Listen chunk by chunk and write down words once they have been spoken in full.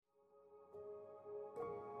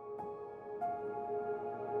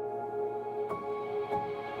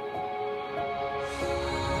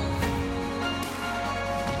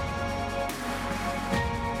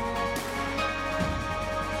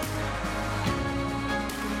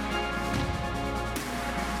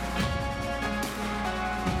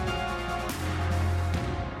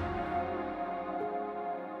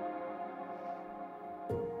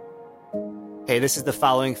Hey, this is the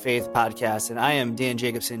Following Faith podcast, and I am Dan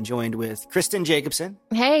Jacobson, joined with Kristen Jacobson.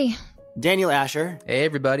 Hey. Daniel Asher. Hey,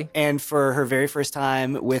 everybody. And for her very first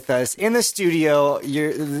time with us in the studio,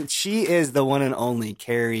 she is the one and only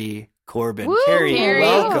Carrie Corbin. Woo, Carrie, Carrie.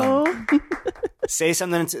 welcome. Say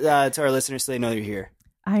something to our listeners so they know you're here.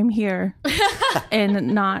 I'm here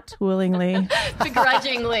and not willingly.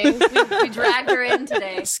 Begrudgingly. We dragged her in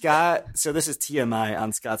today. Scott, so this is TMI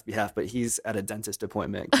on Scott's behalf, but he's at a dentist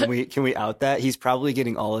appointment. Can we out that? He's probably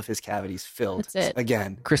getting all of his cavities filled. That's it.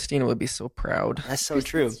 Again. Christina would be so proud. That's so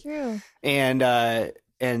true. That's true. And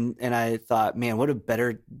I thought, man, what a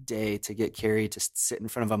better day to get Carrie to sit in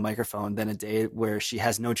front of a microphone than a day where she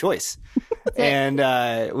has no choice. And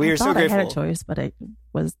we are so grateful. I had a choice, but I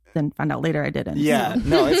then found out later I didn't. Yeah,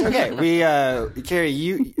 no, it's okay.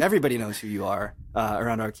 Carrie, everybody knows who you are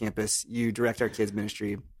around our campus. You direct our kids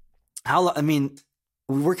ministry.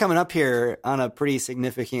 We're coming up here on a pretty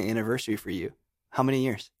significant anniversary for you. How many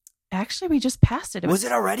years? Actually, we just passed it. Was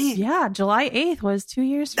it already? Yeah, July 8th was 2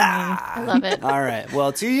 years for me. I love it. All right.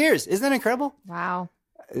 Well, 2 years. Isn't that incredible? Wow.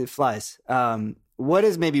 It flies. What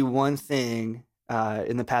is maybe one thing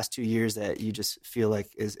in the past 2 years that you just feel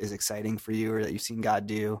like is exciting for you, or that you've seen God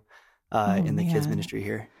do in the kids ministry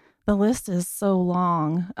here? The list is so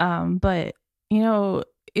long. But,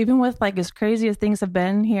 even with like as crazy as things have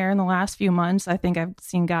been here in the last few months, I think I've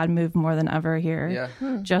seen God move more than ever here.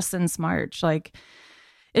 Yeah. Just since March. Like,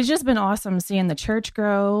 it's just been awesome seeing the church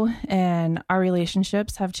grow, and our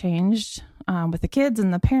relationships have changed with the kids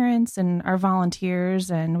and the parents and our volunteers.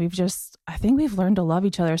 And I think we've learned to love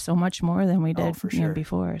each other so much more than we did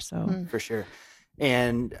before. So For sure.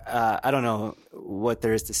 And I don't know what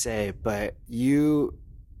there is to say, but you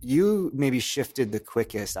maybe shifted the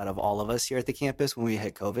quickest out of all of us here at the campus when we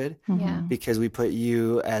hit COVID. Yeah. Because we put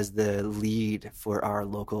you as the lead for our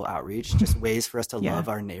local outreach, just ways for us to love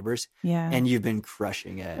our neighbors. Yeah. And you've been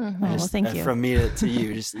crushing it. Mm-hmm. Well, thank you. From me to you,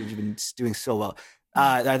 you've been doing so well.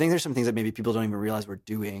 I think there's some things that maybe people don't even realize we're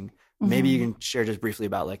doing. Maybe you can share just briefly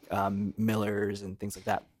about like Miller's and things like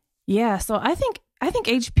that. Yeah. So I think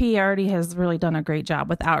HP already has really done a great job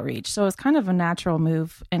with outreach. So it's kind of a natural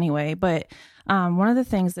move anyway. But one of the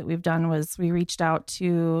things that we've done was we reached out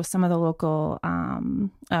to some of the local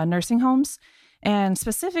nursing homes. And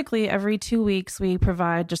specifically, every 2 weeks, we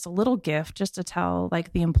provide just a little gift just to tell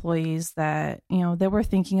like the employees that, that we're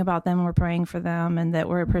thinking about them, we're praying for them, and that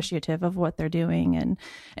we're appreciative of what they're doing. And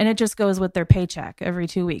it just goes with their paycheck every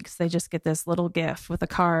 2 weeks. They just get this little gift with a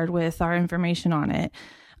card with our information on it.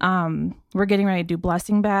 We're getting ready to do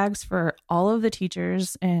blessing bags for all of the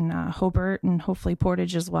teachers in Hobart and hopefully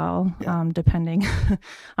Portage as well, depending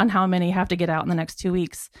on how many have to get out in the next 2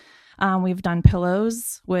 weeks. We've done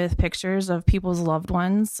pillows with pictures of people's loved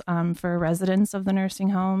ones for residents of the nursing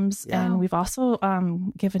homes. Yeah. And we've also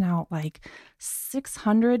given out like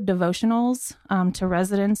 600 devotionals to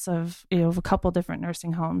residents of a couple different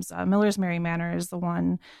nursing homes. Miller's Mary Manor is the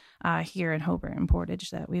one here in Hobart and Portage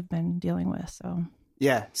that we've been dealing with. So.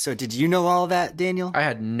 Yeah. So did you know all of that, Daniel? I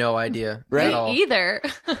had no idea. Right? At all. Either.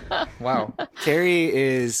 Wow.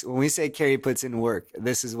 Carrie when we say Carrie puts in work,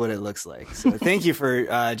 this is what it looks like. So thank you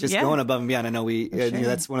for just going above and beyond. I know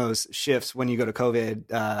that's one of those shifts when you go to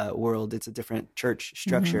COVID world. It's a different church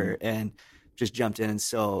structure and just jumped in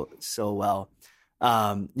so well.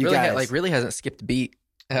 You guys really hasn't skipped a beat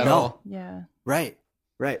at all. Yeah. Right.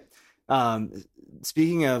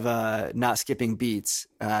 Speaking of not skipping beats,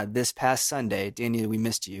 this past Sunday, Daniel, we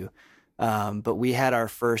missed you, but we had our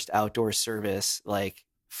first outdoor service, like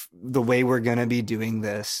the way we're going to be doing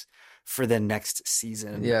this for the next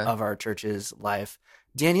season of our church's life.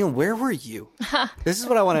 Daniel, where were you? This is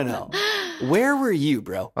what I want to know. Where were you,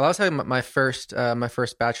 bro? Well, I was having my first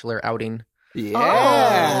bachelor outing. Yeah.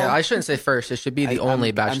 Yeah, I shouldn't say first. It should be the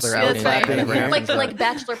only bachelor outing. That's right. Ever happens, like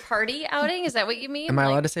bachelor party outing? Is that what you mean? Am I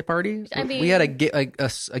allowed to say party? I mean, we had a get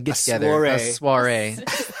together, a soiree.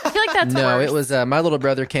 I feel like that's no. worse. It was my little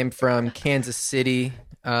brother came from Kansas City,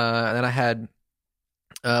 and then I had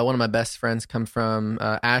one of my best friends come from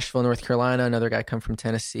Asheville, North Carolina. Another guy come from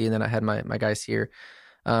Tennessee, and then I had my guys here.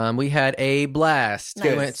 We had a blast. Nice.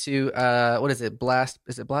 We went to what is it?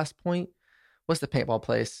 Is it Blast Point? What's the paintball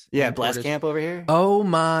place? Yeah, Blast Camp over here. Oh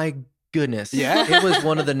my goodness. Yeah. It was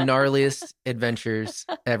one of the gnarliest adventures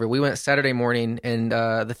ever. We went Saturday morning, and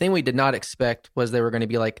the thing we did not expect was there were going to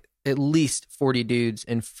be like at least 40 dudes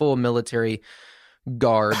in full military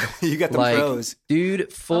garb. You got the pros.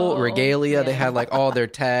 Dude, full regalia. Yeah. They had like all their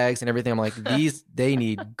tags and everything. I'm like, they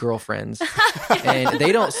need girlfriends. And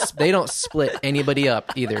they don't split anybody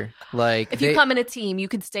up either. Like if you come in a team, you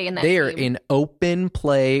could stay in that they team. are in open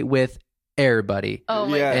play with everybody. Oh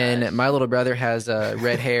my Yeah. god. And my little brother has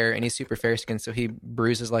red hair and he's super fair skinned, so he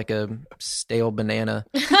bruises like a stale banana.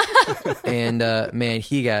 And man,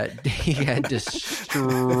 he got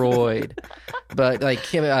destroyed. But like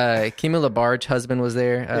Kimmy LaBarge husband was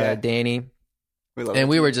there, Yeah. Danny, We love and it.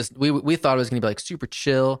 we were just we thought it was gonna be like super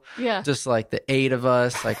chill, Yeah. just like the 8 of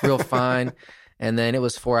us, like real fine. And then it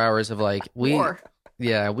was 4 hours of like we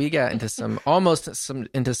got into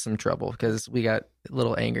some trouble because we got a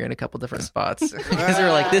little angry in a couple different spots because they were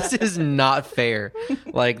like, this is not fair.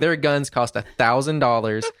 Like their guns cost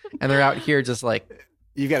 $1,000 and they're out here just like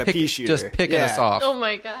You got a pea shooter. just picking us off. Oh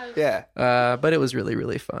my god. Yeah. But it was really,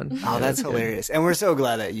 really fun. Oh, It that's was good. hilarious. And we're so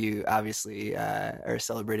glad that you obviously are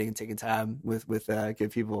celebrating and taking time with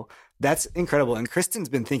good people. That's incredible. And Kristen's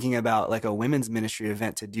been thinking about like a women's ministry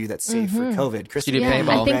event to do that's safe for COVID. Kristen, do Yeah,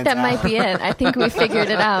 paintball. I think that might be it. I think we figured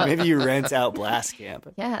it out. Maybe you rent out Blast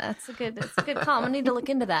Camp. Yeah, that's a good call. I need to look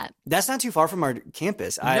into that. That's not too far from our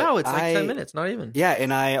campus. No, it's like 10 minutes, not even. Yeah,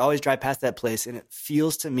 and I always drive past that place, and it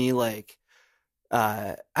feels to me like,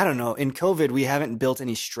 I don't know, in COVID, we haven't built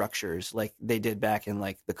any structures like they did back in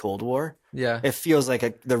like the Cold War. Yeah. It feels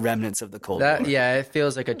like the remnants of the Cold War. Yeah, it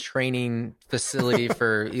feels like a training facility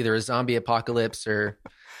for either a zombie apocalypse or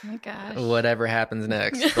Oh my gosh. whatever happens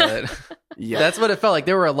next. But Yeah. that's what it felt like.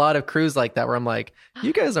 There were a lot of crews like that where I'm like,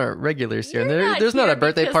 you guys aren't regulars here. You're not There's not here a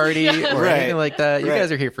birthday because- party or Right. anything like that. You Right.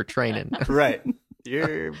 guys are here for training. Right.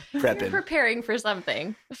 You're You're prepping. preparing for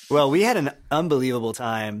something. Well, we had an unbelievable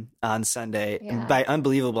time on Sunday. Yeah. And by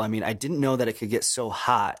unbelievable, I mean I didn't know that it could get so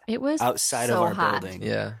hot It was outside so of our hot. building.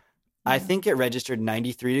 Yeah. I think it registered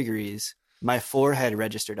 93 degrees. My forehead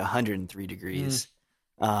registered 103 degrees.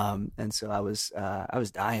 And so I was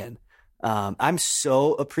dying. I'm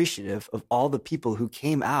so appreciative of all the people who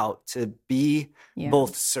came out to be Yeah.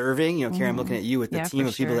 both serving. You know, Carrie, I'm looking at you with the Yeah, team for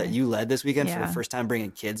of people sure. that you led this weekend for Yeah. the first time,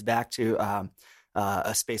 bringing kids back to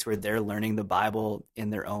a space where they're learning the Bible in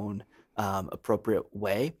their own appropriate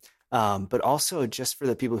way. But also just for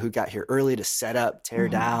the people who got here early to set up, tear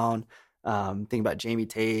down. Think about Jamie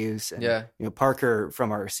Taves and Yeah. you know Parker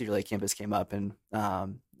from our Cedar Lake campus came up, and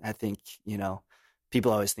I think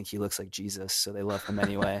people always think he looks like Jesus, so they love him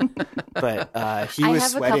anyway. But he I was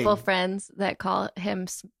have sweating. a couple friends that call him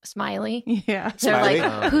Smiley. Yeah. They're Smiley?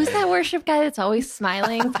 like, "Who's that worship guy that's always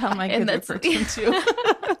smiling?" Tell my And kids that's- refer to him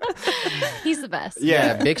too. He's the best.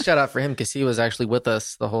 Yeah. Big shout out for him because he was actually with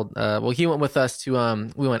us the whole. He went with us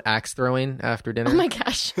to. We went axe throwing after dinner. Oh my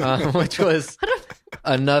gosh. Which was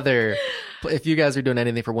another. If you guys are doing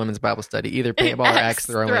anything for women's Bible study, either paintball or axe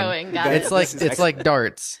throwing. Got It's it. like This is it's like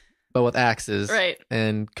darts, but with axes. Right.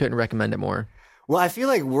 And couldn't recommend it more. Well, I feel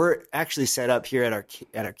like we're actually set up here at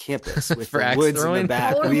our campus with For the axe woods in throwing? the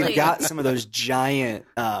back. Totally. We've got some of those giant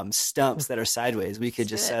stumps that are sideways. We could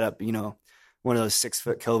just That's it. set up, one of those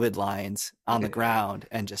 6-foot COVID lines on the ground,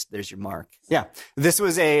 and just there's your mark. Yeah, this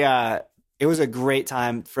was it was a great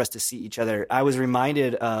time for us to see each other. I was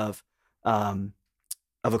reminded of a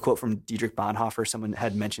quote from Dietrich Bonhoeffer. Someone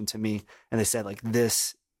had mentioned to me, and they said like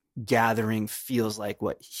this gathering feels like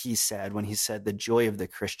what he said when he said the joy of the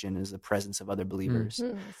Christian is the presence of other believers.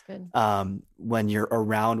 That's good. When you're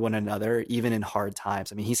around one another, even in hard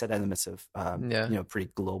times. I mean, he said that in the midst of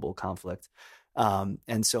pretty global conflict.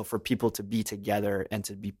 And so for people to be together and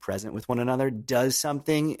to be present with one another does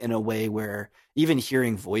something in a way where even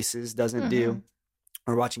hearing voices doesn't do,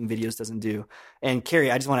 or watching videos doesn't do. And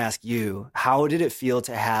Carrie, I just want to ask you, how did it feel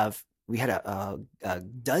to have, we had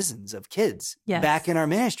dozens of kids Yes. back in our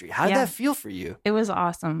ministry. How did Yeah. that feel for you? It was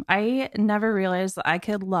awesome. I never realized that I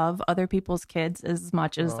could love other people's kids as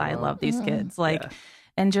much as I love these kids.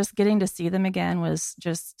 And just getting to see them again was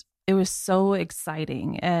just, it was so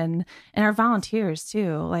exciting. And our volunteers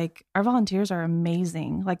too, like our volunteers are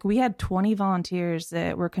amazing. Like we had 20 volunteers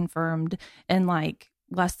that were confirmed in like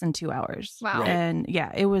less than 2 hours. Wow. Right. And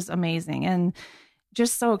yeah, it was amazing. And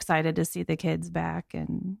just so excited to see the kids back.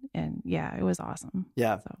 And yeah, it was awesome.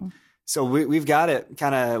 Yeah. So So we've got it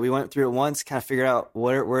kind of, we went through it once, kind of figured out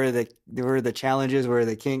where are the challenges, where are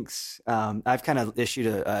the kinks. I've kind of issued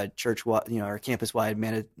a church, our campus wide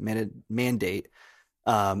mandate.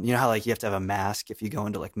 You know how like you have to have a mask if you go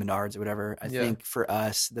into like Menards or whatever. I think for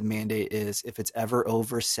us, the mandate is if it's ever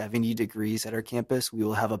over 70 degrees at our campus, we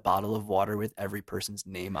will have a bottle of water with every person's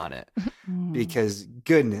name on it. Because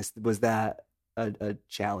goodness, was that a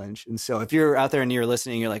challenge. And so if you're out there and you're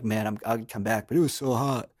listening, you're like, man, I'll come back, but it was so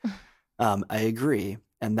hot. I agree.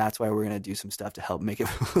 And that's why we're going to do some stuff to help make it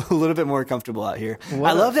a little bit more comfortable out here.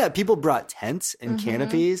 I love that people brought tents and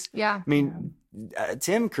canopies. Yeah. I mean,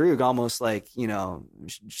 Tim Krug almost like,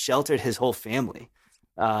 sheltered his whole family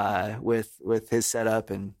with his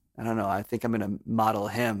setup. And I don't know. I think I'm going to model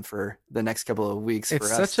him for the next couple of weeks. It's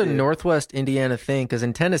for us such a too. Northwest Indiana thing, because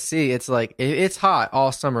in Tennessee, it's like it's hot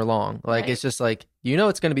all summer long. Like Right. it's just like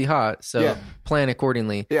it's going to be hot, so Yeah. plan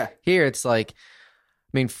accordingly. Yeah. Here, it's like,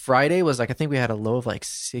 I mean, Friday was like, I think we had a low of like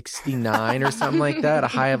 69 or something like that, a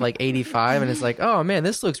high of like 85, and it's like, oh man,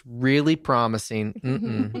 this looks really promising.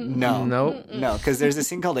 Nope. No, because there's this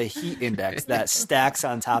thing called a heat index that stacks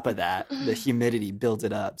on top of that. The humidity builds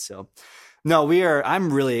it up. So, no,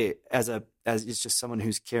 I'm really as it's just someone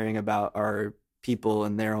who's caring about our people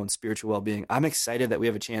and their own spiritual well-being. I'm excited that we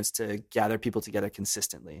have a chance to gather people together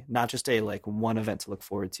consistently, not just a like one event to look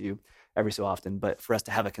forward to every so often, but for us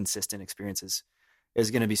to have a consistent experience is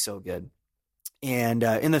going to be so good. And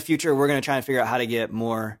in the future, we're going to try and figure out how to get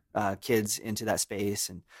more kids into that space.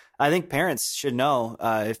 And I think parents should know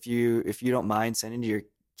if you don't mind sending your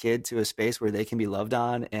kid to a space where they can be loved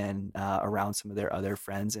on and around some of their other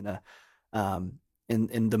friends in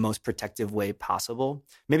the most protective way possible.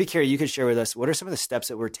 Maybe Carrie, you could share with us what are some of the steps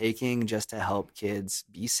that we're taking just to help kids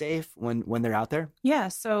be safe when they're out there? Yeah.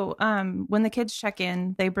 So when the kids check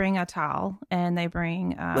in, they bring a towel and they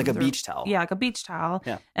bring Like a beach towel. Yeah, like a beach towel.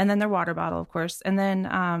 Yeah. And then their water bottle, of course. And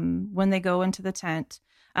then when they go into the tent,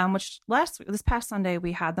 which this past Sunday,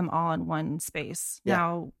 we had them all in one space. Yeah.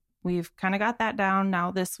 Now we've kind of got that down.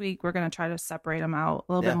 Now this week, we're going to try to separate them out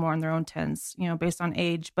a little bit more in their own tents, based on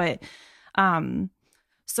age. But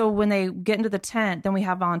so when they get into the tent, then we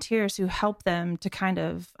have volunteers who help them to kind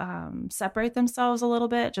of separate themselves a little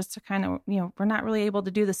bit, just to kind of, we're not really able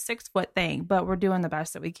to do the 6-foot thing, but we're doing the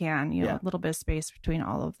best that we can, a little bit of space between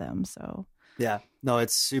all of them. So, yeah, no,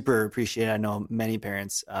 it's super appreciated. I know many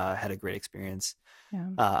parents had a great experience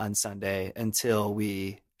on Sunday until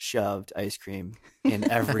we shoved ice cream in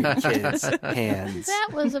every kid's hands. That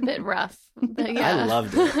was a bit rough. But yeah.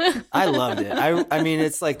 I loved it. I mean,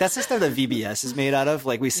 it's like, that's the stuff that VBS is made out of.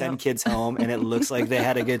 Like, we send kids home and it looks like they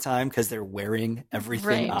had a good time because they're wearing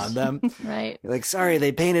everything on them. Right. Like, sorry,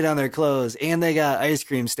 they painted on their clothes and they got ice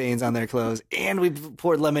cream stains on their clothes and we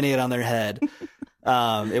poured lemonade on their head.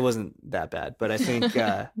 It wasn't that bad, but I think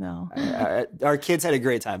no, our kids had a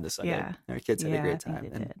great time this Sunday. Yeah. Our kids had a great time. I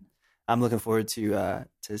think they did. I'm looking forward to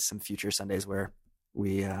some future Sundays where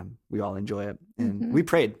we all enjoy it. And we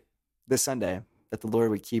prayed this Sunday that the Lord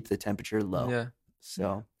would keep the temperature low. Yeah.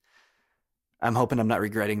 So I'm hoping I'm not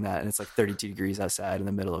regretting that. And it's like 32 degrees outside in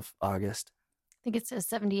the middle of August. I think it says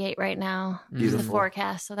 78 right now. Beautiful. The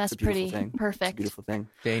forecast. So that's It's a beautiful pretty thing. It's a perfect. beautiful thing.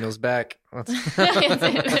 Daniel's back.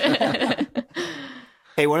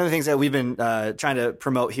 Hey, one of the things that we've been trying to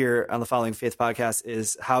promote here on the Following Faith podcast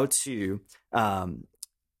is how to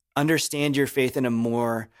understand your faith in a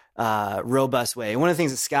more robust way. And one of the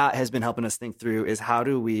things that Scott has been helping us think through is how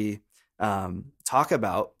do we talk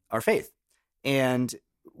about our faith? And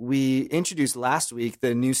we introduced last week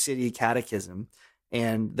the New City Catechism.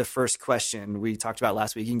 And the first question we talked about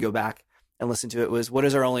last week, you can go back and listen to it, was what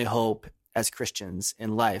is our only hope as Christians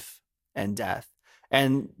in life and death?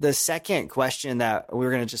 And the second question that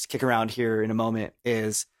we're going to just kick around here in a moment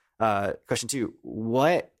is question 2,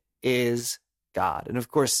 what is God? And of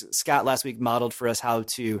course, Scott last week modeled for us how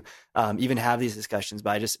to even have these discussions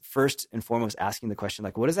by just first and foremost asking the question,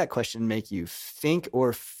 like, what does that question make you think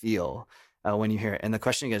or feel when you hear it? And the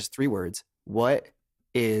question again is 3 words. What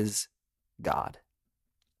is God?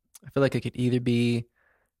 I feel like it could either be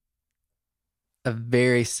a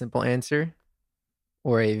very simple answer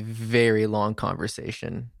or a very long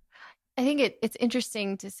conversation. I think it's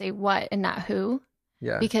interesting to say what and not who,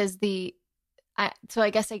 Yeah. because so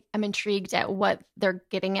I guess I'm intrigued at what they're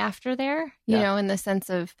getting after there, you know, in the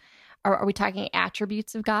sense of, are we talking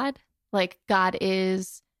attributes of God? Like God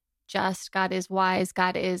is just, God is wise,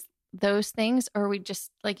 God is those things? Or are we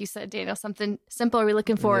just, like you said, Daniel, something simple? Are we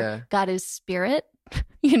looking for God is spirit?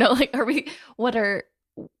 Like,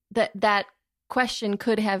 that question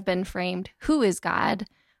could have been framed, who is God?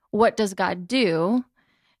 What does God do?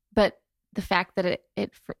 But the fact that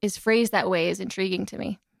it is phrased that way is intriguing to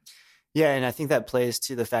me. Yeah, and I think that plays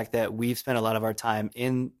to the fact that we've spent a lot of our time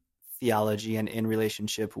in theology and in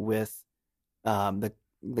relationship with the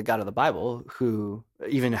God of the Bible, who,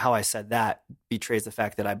 even how I said that, betrays the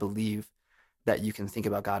fact that I believe that you can think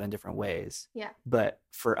about God in different ways. Yeah. But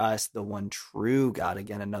for us, the one true God,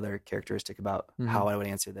 again, another characteristic about how I would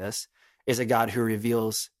answer this, is a God who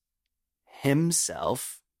reveals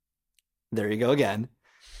himself, there you go again,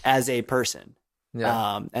 as a person.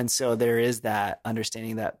 Yeah. And so there is that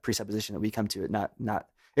understanding, that presupposition that we come to it. Not.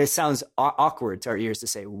 It sounds awkward to our ears to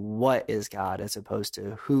say what is God as opposed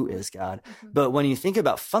to who is God. But when you think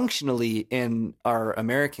about functionally in our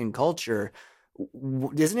American culture,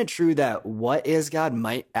 isn't it true that what is God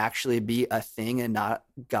might actually be a thing and not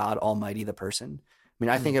God Almighty, the person? I mean,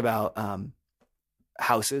 I think about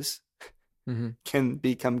houses can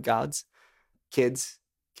become gods, kids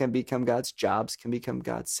can become gods, jobs can become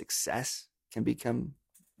gods, success can become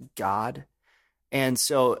God. And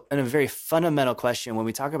so, in a very fundamental question, when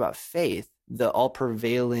we talk about faith, the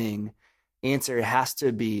all-prevailing answer has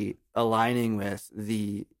to be aligning with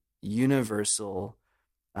the universal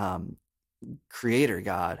creator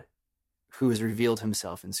God who has revealed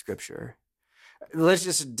himself in Scripture. Let's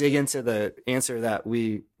just dig into the answer that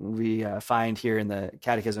we find here in the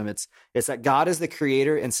Catechism. It's that God is the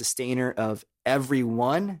creator and sustainer of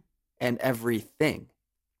everyone and everything.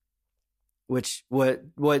 Which what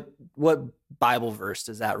Bible verse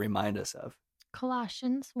does that remind us of?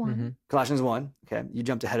 Colossians 1. Colossians 1. Okay, you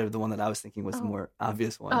jumped ahead of the one that I was thinking was the more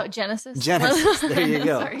obvious one. Oh, Genesis. Genesis. There you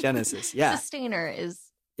go. Sorry. Genesis. Yeah. Sustainer is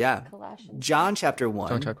Colossians. John chapter 1.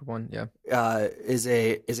 John chapter 1, yeah. Is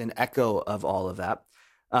an echo of all of that.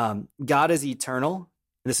 God is eternal.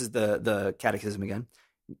 This is the Catechism again.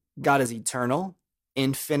 God is eternal,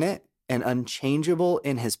 infinite, and unchangeable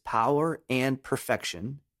in his power and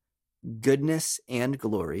perfection, goodness and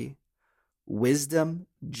glory, wisdom,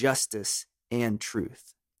 justice, and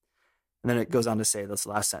truth. And then it goes on to say this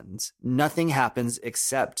last sentence: nothing happens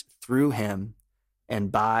except through him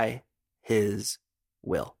and by his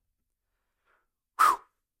will. Whew.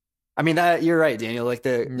 I mean, you're right, Daniel. Like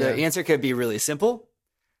the answer could be really simple,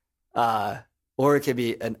 or it could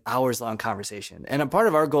be an hours-long conversation. And a part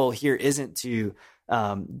of our goal here isn't to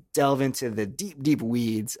delve into the deep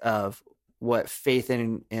weeds of what faith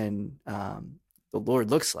in the Lord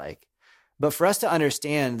looks like, but for us to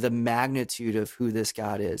understand the magnitude of who this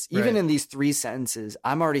God is. Even in these 3 sentences,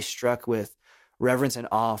 I'm already struck with reverence and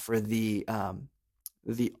awe for the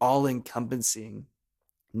all-encompassing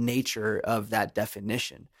nature of that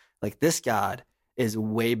definition. Like, this God is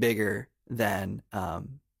way bigger than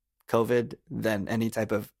COVID, than any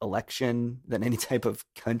type of election, than any type of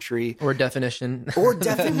country. Or definition.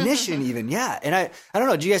 Even. Yeah. And I don't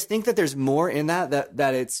know. Do you guys think that there's more in that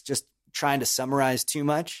it's just trying to summarize too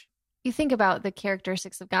much? You think about the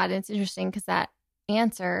characteristics of God, and it's interesting because that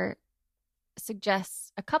answer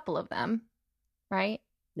suggests a couple of them, right?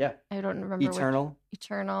 Yeah. I don't remember.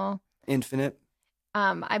 Eternal. Infinite.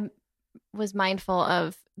 I was mindful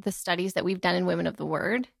of the studies that we've done in Women of the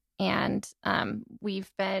Word. And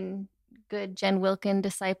we've been good Jen Wilkin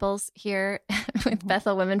disciples here with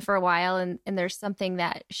Bethel Women for a while. And there's something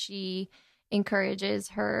that she encourages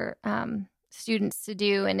her students to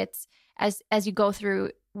do. And it's as you go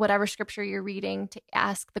through whatever scripture you're reading, to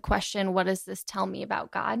ask the question, what does this tell me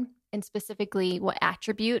about God? And specifically, what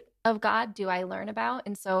attribute of God do I learn about?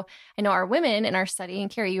 And so I know our women in our study, and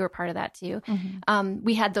Carrie, you were part of that too.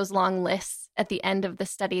 We had those long lists at the end of the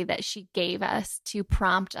study that she gave us to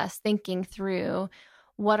prompt us thinking through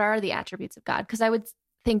what are the attributes of God? Because I would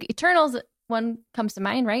think eternal is one comes to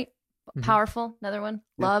mind, right? Powerful, another one,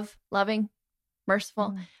 love, loving,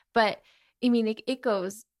 merciful. But I mean, it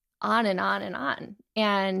goes on and on and on.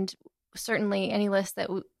 And certainly any list that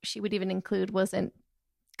she would even include wasn't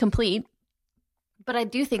complete. But I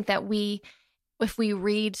do think that if we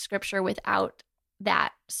read scripture without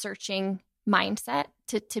that searching mindset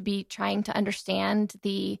to be trying to understand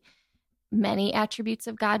the many attributes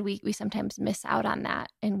of God, we sometimes miss out on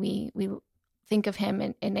that. And we think of him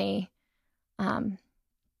in a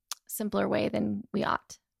simpler way than we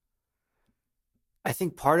ought. I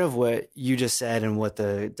think part of what you just said and what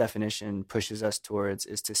the definition pushes us towards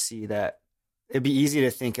is to see that it'd be easy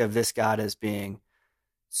to think of this God as being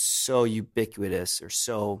so ubiquitous or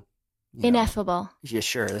so ineffable. Yeah,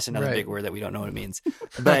 sure. That's another big word that we don't know what it means.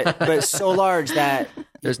 But so large that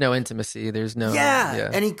there's no intimacy. There's no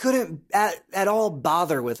and he couldn't at all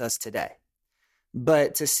bother with us today.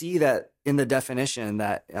 But to see that in the definition,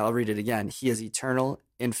 that I'll read it again, he is eternal,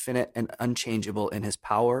 infinite, and unchangeable in his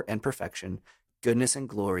power and perfection, goodness and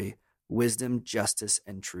glory, wisdom, justice,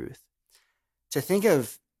 and truth. To think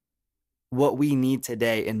of what we need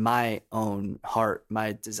today in my own heart,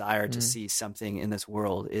 my desire to see something in this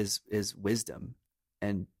world is wisdom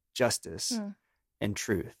and justice and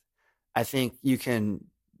truth. I think you can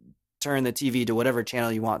turn the TV to whatever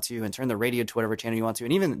channel you want to, and turn the radio to whatever channel you want to,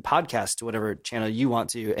 and even podcasts to whatever channel you want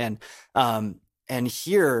to, and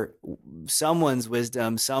hear someone's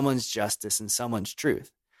wisdom, someone's justice, and someone's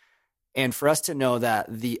truth. And for us to know that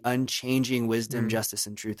the unchanging wisdom, justice,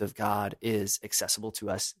 and truth of God is accessible to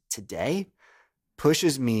us today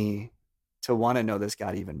pushes me to want to know this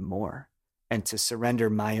God even more, and to surrender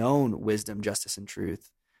my own wisdom, justice, and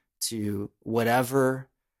truth to whatever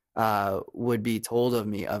would be told of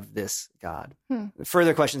me of this God?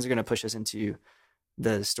 Further questions are going to push us into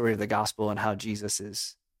the story of the gospel and how Jesus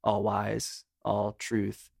is all wise, all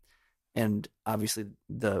truth, and obviously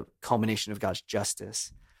the culmination of God's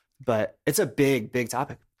justice. But it's a big, big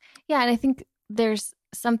topic. Yeah, and I think there's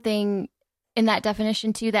something in that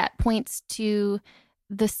definition too that points to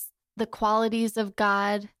the qualities of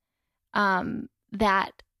God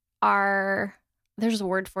that are, there's a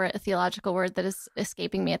word for it, a theological word that is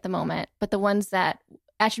escaping me at the moment, but the ones that,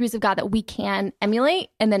 attributes of God that we can emulate,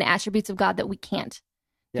 and then attributes of God that we can't.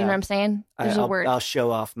 Do you know what I'm saying? There's a word. I'll show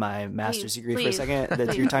off my master's degree for a second.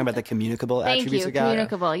 That you're talking about the communicable attributes of God.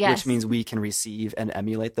 Communicable, yes. Which means we can receive and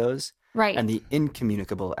emulate those. Right. And the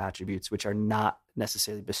incommunicable attributes, which are not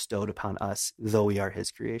necessarily bestowed upon us, though we are his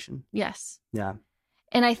creation. Yes. Yeah.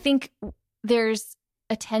 And I think there's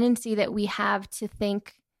a tendency that we have to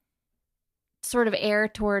think, sort of err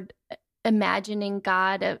toward imagining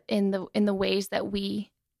God in the ways that we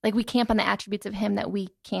camp on the attributes of him that we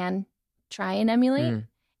can try and emulate.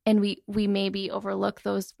 And we maybe overlook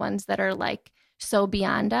those ones that are like so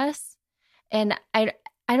beyond us. And I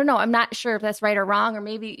don't know, I'm not sure if that's right or wrong, or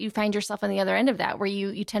maybe you find yourself on the other end of that, where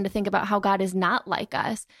you tend to think about how God is not like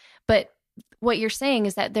us. But what you're saying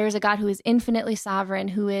is that there's a God who is infinitely sovereign,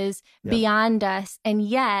 who is beyond us, and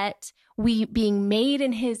yet we, being made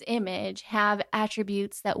in his image, have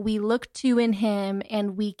attributes that we look to in him,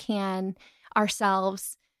 and we can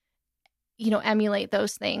ourselves, emulate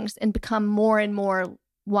those things and become more and more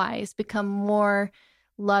wise, become more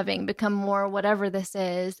loving, become more whatever this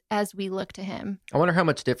is as we look to him. I wonder how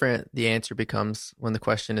much different the answer becomes when the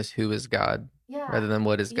question is who is God rather than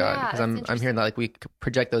what is God. Because I'm hearing that we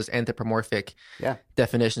project those anthropomorphic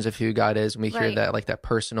definitions of who God is, and we hear that like that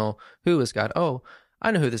personal who is God. Oh,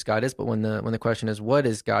 I know who this God is, but when the question is what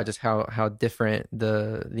is God, just how different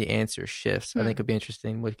the answer shifts. I think it'd be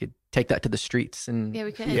interesting. We could take that to the streets and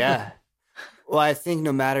we could. Yeah. Well, I think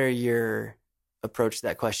no matter your approach to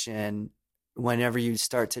that question, whenever you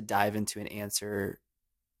start to dive into an answer,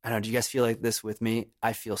 I don't know, do you guys feel like this with me?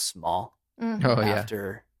 I feel small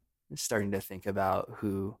after starting to think about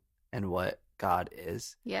who and what God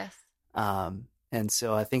is. Yes. And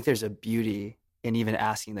so I think there's a beauty in even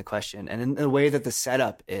asking the question, and in the way that the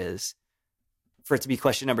setup is for it to be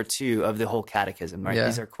question number 2 of the whole catechism, right?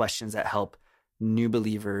 These are questions that help new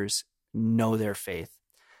believers know their faith.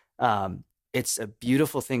 It's a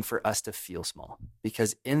beautiful thing for us to feel small,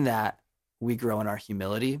 because in that we grow in our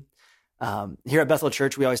humility. Here at Bethel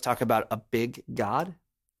Church, we always talk about a big God.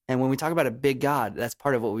 And when we talk about a big God, that's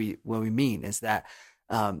part of what we mean is that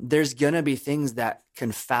there's going to be things that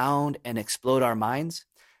confound and explode our minds.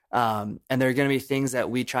 And there are going to be things that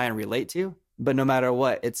we try and relate to. But no matter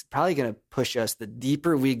what, it's probably going to push us. The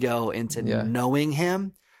deeper we go into knowing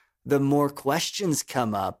him, the more questions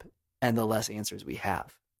come up and the less answers we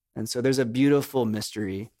have. And so there's a beautiful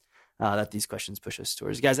mystery that these questions push us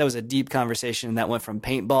towards. Guys, that was a deep conversation that went from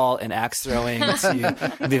paintball and axe throwing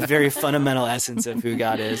to the very fundamental essence of who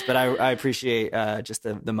God is. But I appreciate just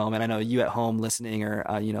the moment. I know you at home listening or,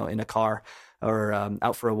 in a car or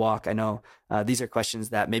out for a walk. I know these are questions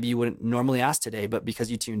that maybe you wouldn't normally ask today, but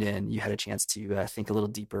because you tuned in, you had a chance to think a little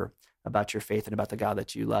deeper about your faith and about the God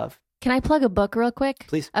that you love. Can I plug a book real quick?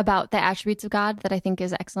 Please. About the attributes of God that I think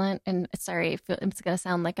is excellent. And sorry, it's going to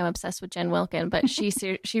sound like I'm obsessed with Jen Wilkin, but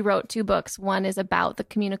she wrote 2 books. One is about the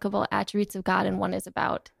communicable attributes of God, and one is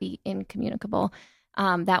about the incommunicable.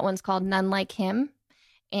 That one's called None Like Him.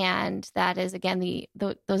 And that is, again,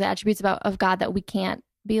 those attributes of God that we can't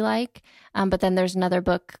be like. But then there's another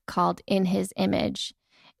book called In His Image.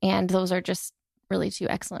 And those are just really 2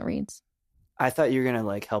 excellent reads. I thought you were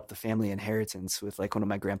going to help the family inheritance with one of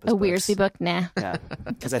my grandpa's books. A Wearsby book? Nah. Yeah.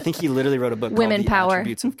 Because I think he literally wrote a book Women called The Power.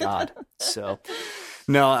 Attributes of God. So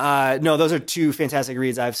no, those are 2 fantastic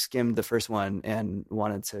reads. I've skimmed the first one and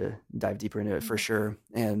wanted to dive deeper into it for sure.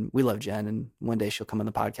 And we love Jen, and one day she'll come on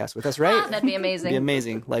the podcast with us, right? That'd be amazing. It'd be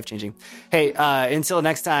amazing. Life-changing. Hey, until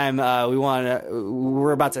next time,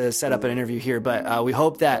 we're about to set up an interview here, but we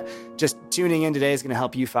hope that just tuning in today is going to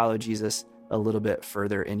help you follow Jesus a little bit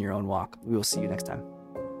further in your own walk. We will see you next time.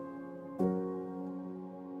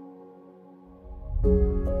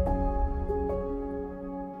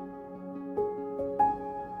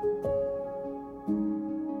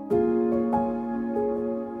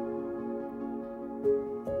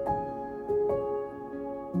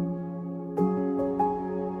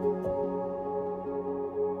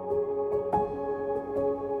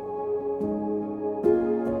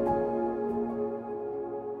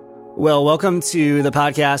 Well, welcome to the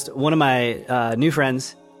podcast. One of my new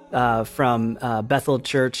friends from Bethel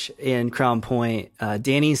Church in Crown Point,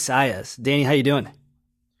 Danny Sias. Danny, how you doing?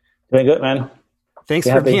 Doing good, man. Thanks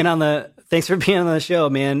for being on the show,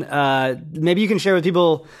 man. Maybe you can share with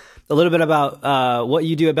people a little bit about what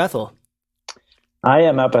you do at Bethel. I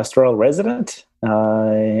am a pastoral resident,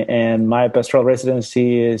 and my pastoral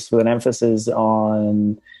residency is with an emphasis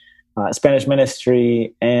on Spanish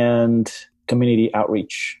ministry and community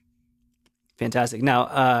outreach. Fantastic.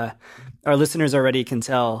 Now, our listeners already can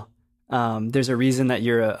tell there's a reason that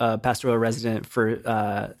you're a pastoral resident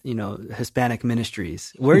for Hispanic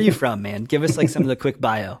ministries. Where are you from, man? Give us like some of the quick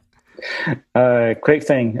bio. Quick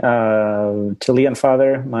thing. Chilean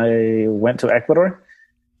father. I went to Ecuador.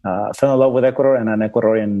 Fell in love with Ecuador and an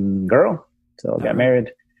Ecuadorian girl. So got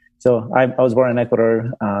married. So I was born in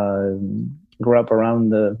Ecuador. Grew up around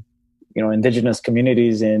the indigenous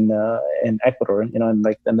communities in Ecuador. In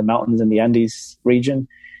the mountains in the Andes region.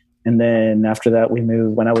 And then after that, we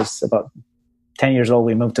moved. When I was about 10 years old,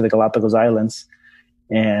 we moved to the Galapagos Islands,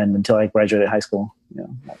 and until I graduated high school.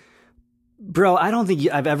 Bro, I don't think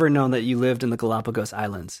I've ever known that you lived in the Galapagos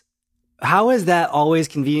Islands. How has that always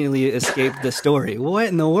conveniently escaped the story? What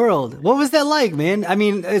in the world? What was that like, man? I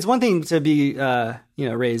mean, it's one thing to be,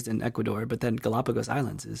 raised in Ecuador, but then Galapagos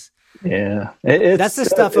Islands is. Yeah, that's the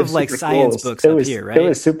stuff of like science books up here, right? It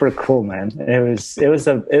was super cool, man.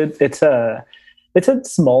 It's a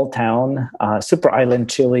small town, super island,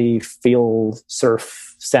 chilly, feel,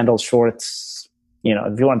 surf, sandal shorts.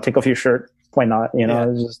 If you want to take off your shirt, why not?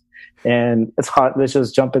 And it's hot. Let's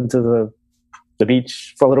just jump into the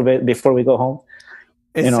beach for a little bit before we go home.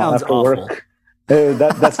 It sounds after awful. Work.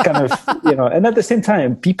 That's kind of, and at the same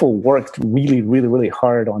time, people worked really, really, really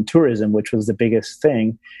hard on tourism, which was the biggest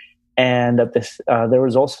thing. And there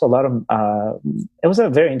was also a lot of, it was a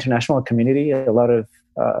very international community, a lot of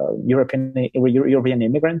European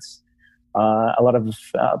immigrants, a lot of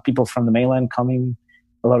people from the mainland coming,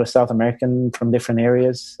 a lot of South American from different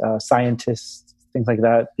areas, scientists, things like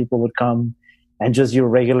that. People would come, and just your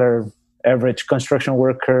regular average construction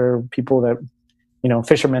worker, people that,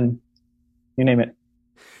 fishermen, you name it.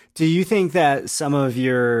 Do you think that some of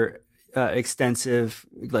your extensive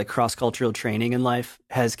like cross-cultural training in life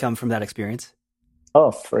has come from that experience?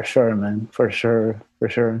 Oh, for sure, man. For sure.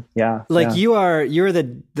 Yeah. Like you're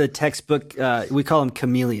the textbook, we call them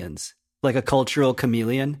chameleons, like a cultural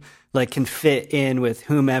chameleon, like can fit in with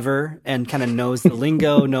whomever and kind of knows the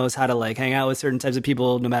lingo, knows how to like hang out with certain types of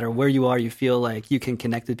people. No matter where you are, you feel like you can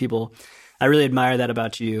connect with people. I really admire that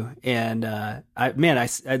about you. And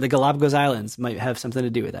the Galapagos Islands might have something to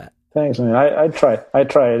do with that. Thanks, man. I try.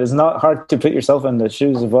 It is not hard to put yourself in the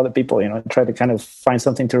shoes of other people, try to kind of find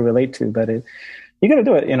something to relate to, but you got to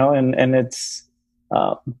do it, and it's,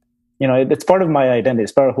 it's part of my identity.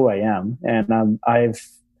 It's part of who I am. And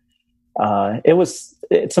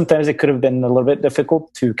sometimes it could have been a little bit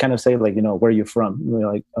difficult to kind of say like, where are you from?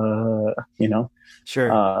 You're like, Sure.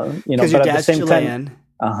 Because your dad's Chilean.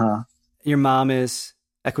 Time, your mom is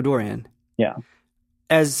Ecuadorian. Yeah.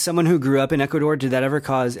 As someone who grew up in Ecuador, did that ever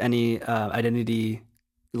cause any identity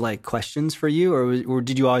like questions for you, or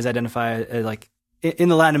did you always identify like in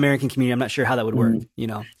the Latin American community? I'm not sure how that would work.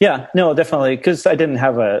 Yeah, no, definitely, because I didn't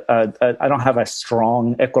have I don't have a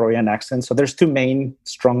strong Ecuadorian accent. So there's two main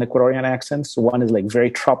strong Ecuadorian accents. One is like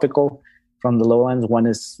very tropical from the lowlands. One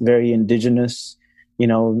is very indigenous.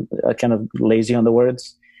 Kind of lazy on the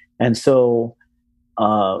words, and so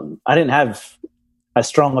I didn't have a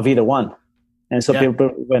strong of either one. And so people,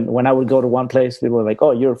 when I would go to one place, people were like,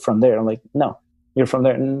 "Oh, you're from there." I'm like, "No, you're from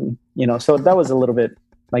there." And, so that was a little bit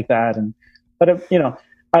like that. But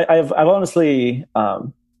I've honestly,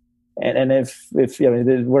 and if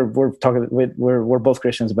we're talking, we're both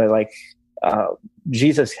Christians, but like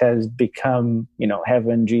Jesus has become,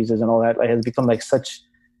 heaven, Jesus, and all that has become like such.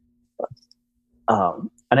 And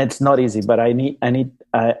it's not easy, but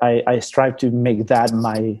I strive to make that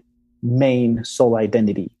my main soul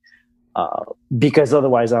identity. Because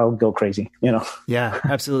otherwise I'll go crazy, Yeah,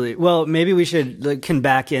 absolutely. Well, maybe we should come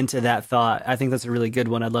back into that thought. I think that's a really good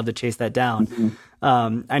one. I'd love to chase that down.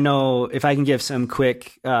 Mm-hmm. I know if I can give some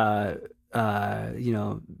quick, way,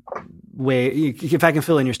 if I can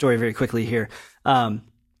fill in your story very quickly here.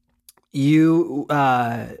 You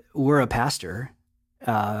were a pastor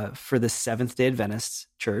for the Seventh-day Adventist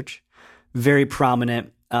Church, very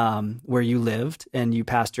prominent where you lived, and you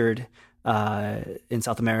pastored in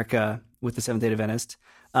South America with the Seventh-day Adventist.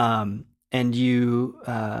 And you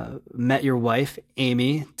met your wife,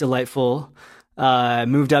 Amy, delightful,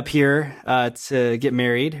 moved up here to get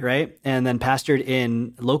married, right? And then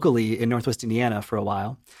pastored locally in Northwest Indiana for a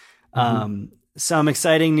while. Mm-hmm. Some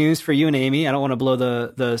exciting news for you and Amy. I don't want to blow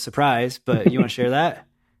the surprise, but you want to share that?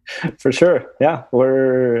 For sure. Yeah.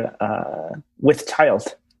 We're with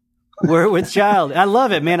child. We're with child. I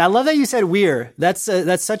love it, man. I love that you said we're. That's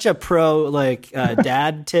such a pro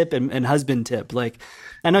dad tip and husband tip. Like,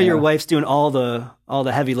 I know your wife's doing all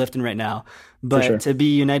the heavy lifting right now, but to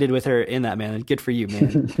be united with her in that, man, good for you,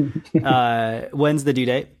 man. When's the due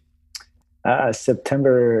date?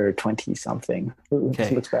 September 20 something. Okay.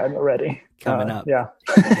 This looks bad already. Coming up. Yeah.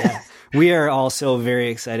 We are also very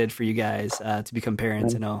excited for you guys to become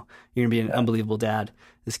parents. I know you're going to be an unbelievable dad.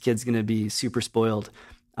 This kid's going to be super spoiled.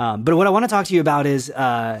 But what I want to talk to you about is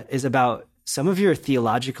about some of your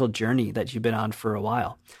theological journey that you've been on for a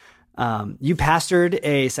while. You pastored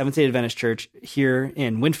a Seventh-day Adventist church here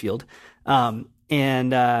in Winfield. And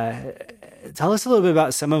tell us a little bit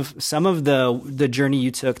about some of the journey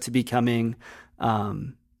you took to becoming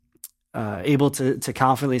able to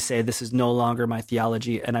confidently say, this is no longer my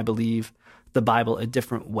theology, and I believe the Bible a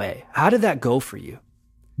different way. How did that go for you?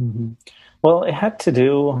 Mm-hmm. Well, it had to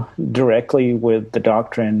do directly with the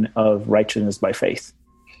doctrine of righteousness by faith.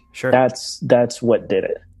 Sure. That's what did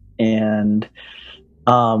it. And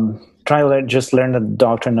try to just learn the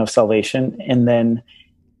doctrine of salvation. And then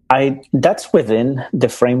that's within the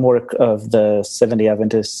framework of the Seventh-day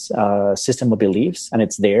Adventist system of beliefs. And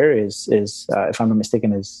it's there is if I'm not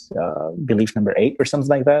mistaken, is belief number 8 or something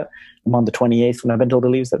like that, among the 28 fundamental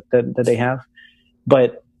beliefs that they have.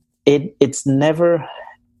 But it's never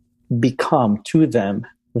become to them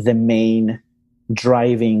the main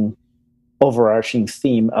driving overarching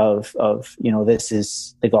theme of this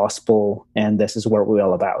is the gospel and this is what we're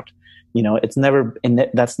all about. It's never, and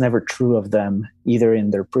that's never true of them, either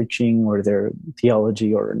in their preaching or their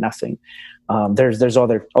theology or nothing. There's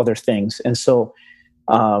other things. And so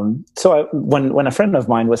when a friend of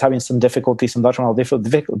mine was having some doctrinal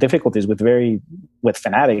difficulties with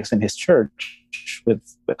fanatics in his church, with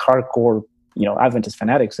hardcore, Adventist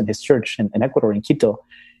fanatics in his church in Ecuador, in Quito,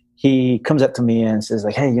 he comes up to me and says,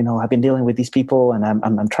 like, hey, I've been dealing with these people and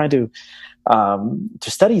I'm trying to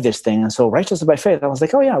study this thing. And so righteousness by faith, I was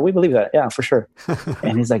like, oh yeah, we believe that. Yeah, for sure.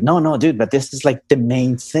 And he's like, no, dude, but this is like the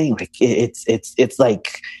main thing. Like it's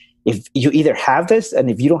like, if you either have this,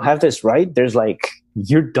 and if you don't have this right, there's like,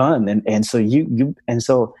 you're done. And so so I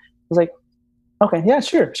was like, okay, yeah,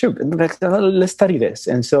 sure. Let's study this.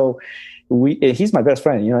 And so he's my best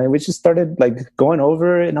friend, we just started like going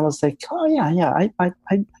over, and I was like, oh yeah, I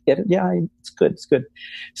get it. Yeah, it's good.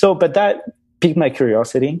 So, but that piqued my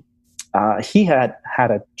curiosity. He had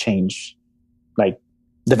a change, like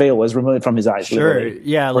the veil was removed from his eyes. Sure.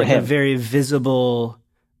 Yeah. Like him. A very visible,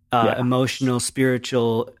 emotional,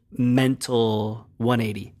 spiritual, mental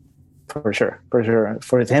 180. For sure. For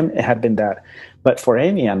him, it had been that, but for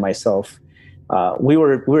Amy and myself, we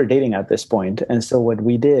were dating at this point. And so what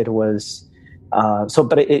we did was,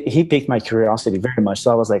 he piqued my curiosity very much. So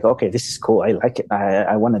I was like, okay, this is cool. I like it.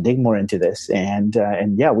 I want to dig more into this. And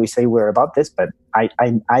yeah, we say we're about this, but I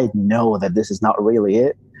know that this is not really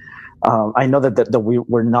it. I know that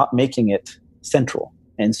we're not making it central.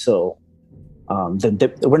 And so,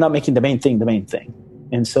 we're not making the main thing.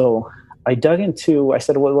 And so I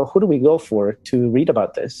said, well, who do we go for to read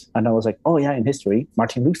about this? And I was like, oh yeah, in history,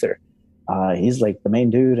 Martin Luther. He's like the main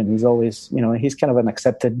dude, and he's always, he's kind of an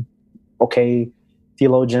accepted,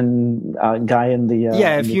 theologian guy in the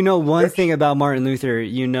if you know one thing about Martin Luther,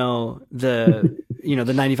 the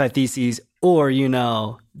the 95 Theses, or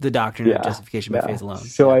the doctrine of justification by faith alone.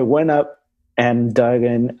 So I went up and dug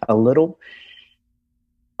in a little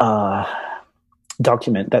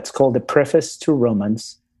document that's called the Preface to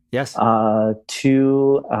Romans. Yes. By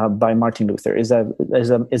Martin Luther is a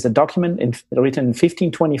document written in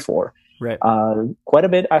 1524. Right. Quite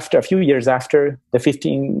a few years after the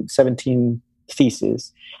 1517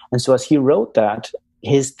 thesis. And so as he wrote that,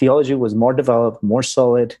 his theology was more developed, more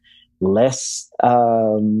solid, less,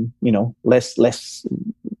 less,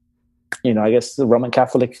 I guess the Roman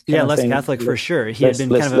Catholic. Less Catholic for sure. He had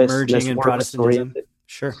been kind of emerging in Protestantism.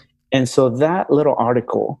 Sure. And so that little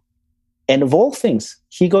article, and of all things,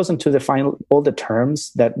 he goes into all the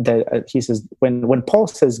terms that he says, when Paul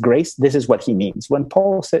says grace, this is what he means. When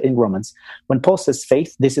Paul said in Romans, when Paul says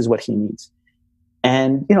faith, this is what he means.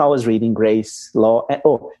 And, I was reading grace, law. And,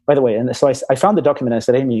 by the way, and so I found the document and I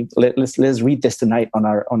said, Amy, let's read this tonight on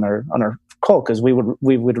our call. Cause we would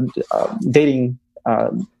dating,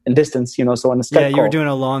 in distance, so on a Skype call. Yeah, you were doing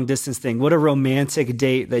a long distance thing. What a romantic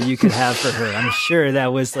date that you could have for her. I'm sure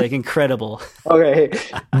that was like incredible. Okay,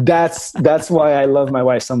 that's why I love my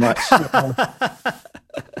wife so much.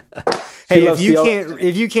 Hey, if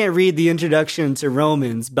you can't read the introduction to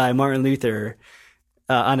Romans by Martin Luther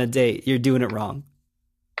on a date, you're doing it wrong.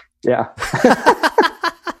 Yeah,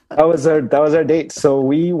 that was our date. So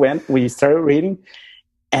we started reading,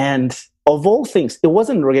 and of all things, it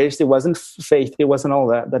wasn't grace, it wasn't faith, it wasn't all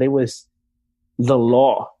that, but it was the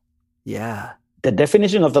law. Yeah. The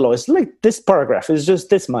definition of the law is like this paragraph is just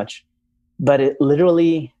this much, but it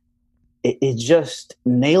literally, it just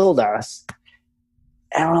nailed us.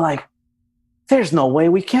 And we're like, there's no way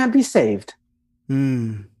we can't be saved.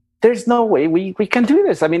 There's no way we can do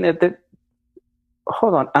this. I mean,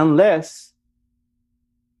 hold on, unless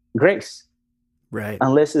grace, right?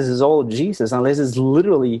 Unless this is all Jesus, unless it's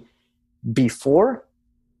literally before,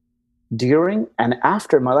 during, and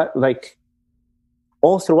after my life, like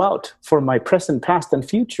all throughout, for my present, past, and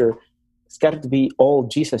future, it's got to be all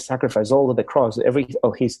Jesus' sacrifice, all of the cross,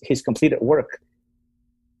 his completed work,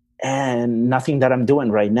 and nothing that I'm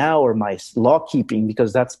doing right now or my law keeping,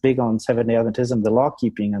 because that's big on Seventh-day Adventism, the law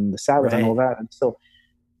keeping and the Sabbath and all that. And so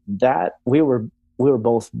that we were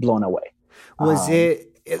both blown away. Was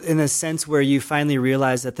it in a sense where you finally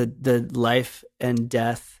realized that the life and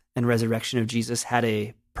death and resurrection of Jesus had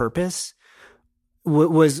a purpose?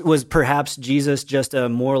 Was perhaps Jesus just a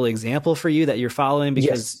moral example for you that you're following?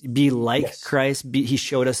 Because be like Christ, he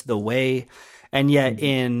showed us the way. And yet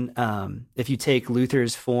if you take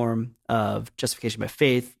Luther's form of justification by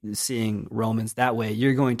faith, seeing Romans that way,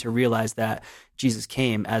 you're going to realize that Jesus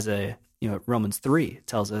came as Romans 3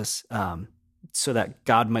 tells us, so that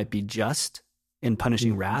God might be just in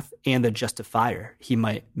punishing wrath, and the justifier, he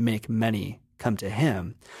might make many come to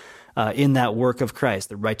him. In that work of Christ,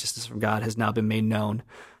 the righteousness of God has now been made known.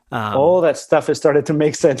 All that stuff has started to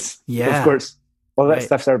make sense. Yeah, of course. All that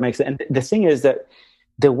stuff started to make sense. And the thing is that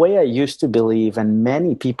the way I used to believe, and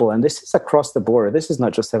many people, and this is across the board, this is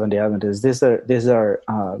not just Seventh-day Adventists, these are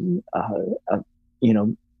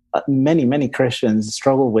many Christians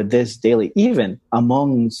struggle with this daily, even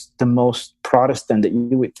amongst the most Protestant that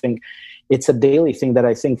you would think. It's a daily thing that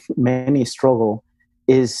I think many struggle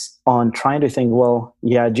is on trying to think, well,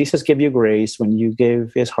 yeah, Jesus gave you grace when you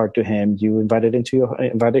gave his heart to him. You invited him to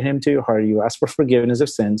your heart. You asked for forgiveness of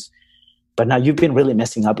sins, but now you've been really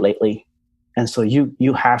messing up lately, and so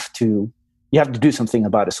you have to do something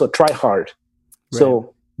about it. So try hard. Right.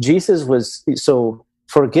 So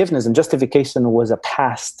forgiveness and justification was a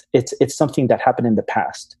past. It's something that happened in the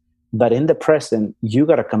past, but in the present, you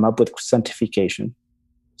got to come up with sanctification.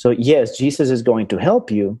 So yes, Jesus is going to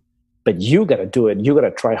help you, but you got to do it. You got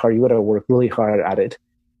to try hard. You got to work really hard at it.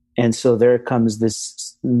 And so there comes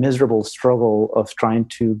this miserable struggle of trying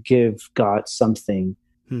to give God something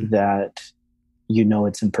that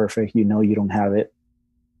it's imperfect. You don't have it,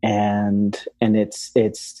 and it's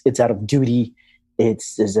out of duty.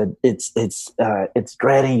 It's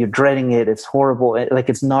dreading. You're dreading it. It's horrible.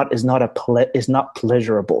 It's not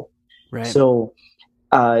pleasurable. Right. So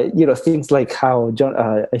things like how John,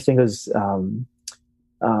 I think it was.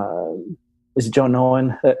 Is it John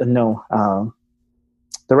Owen? No,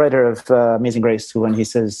 the writer of Amazing Grace, when he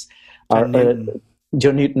says, John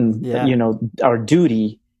Newton, our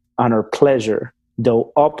duty and our pleasure,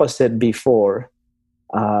 though opposite before,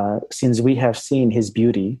 since we have seen his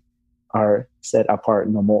beauty, are set apart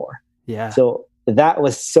no more. Yeah. So that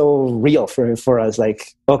was so real for us.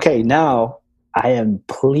 Like, okay, now I am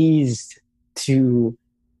pleased to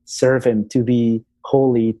serve him, to be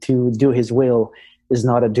holy, to do his will. Is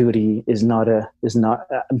not a duty, is not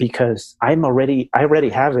because I already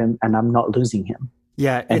have him, and I'm not losing him.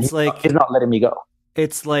 Yeah, and he's not letting me go.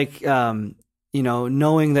 It's like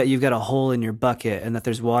knowing that you've got a hole in your bucket and that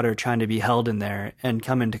there's water trying to be held in there, and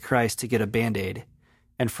coming to Christ to get a Band-Aid.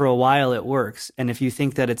 And for a while it works. And if you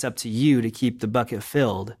think that it's up to you to keep the bucket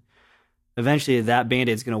filled, eventually that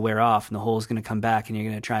Band-Aid's going to wear off and the hole's going to come back, and you're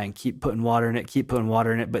going to try and keep putting water in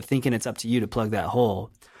it, but thinking it's up to you to plug that hole.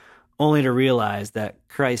 Only to realize that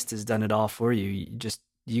Christ has done it all for you.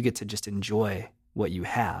 You get to just enjoy what you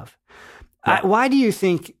have. Yeah. Why do you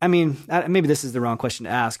think, maybe this is the wrong question to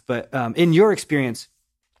ask, but in your experience,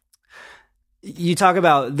 you talk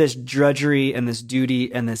about this drudgery and this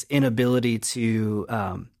duty and this inability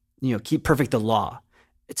to, keep perfect the law,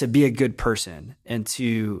 to be a good person, and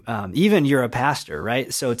to, even you're a pastor,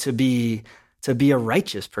 right? So to be a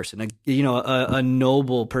righteous person, a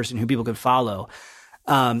noble person who people could follow.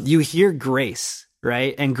 You hear grace,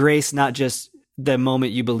 right? And grace, not just the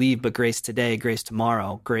moment you believe, but grace today, grace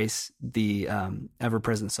tomorrow, grace, the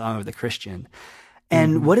ever-present song of the Christian.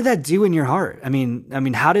 And what did that do in your heart? I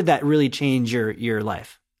mean, how did that really change your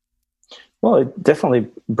life? Well, it definitely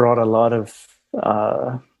brought a lot of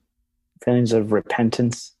feelings of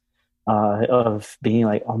repentance, of being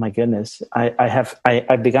like, oh my goodness,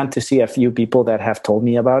 I began to see a few people that have told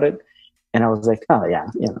me about it, and I was like, oh yeah,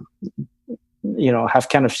 have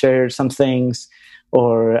kind of shared some things.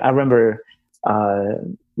 Or I remember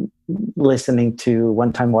listening to,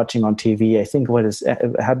 one time watching on TV, I think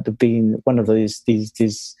it had to be one of these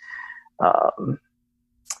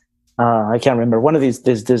I can't remember, one of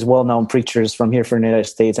these well-known preachers from here from the United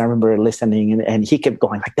States. I remember listening, and he kept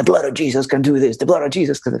going like, the blood of Jesus can do this, the blood of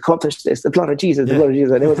Jesus can accomplish this, the blood of Jesus, the blood of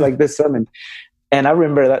Jesus. And it was like this sermon. And I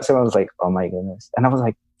remember that sermon, I was like, oh my goodness. And I was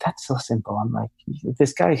like, that's so simple. I'm like,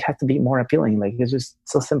 this guy had to be more appealing. Like, it's just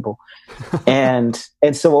so simple. and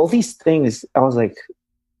so all these things, I was like,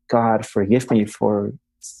 God, forgive me for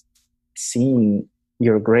seeing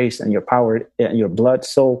your grace and your power and your blood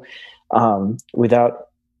so without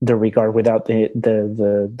the regard, without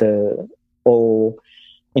the all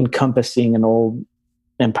encompassing and all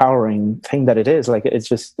empowering thing that it is. Like, it's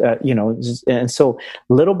just and so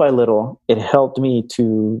little by little it helped me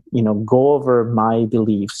to go over my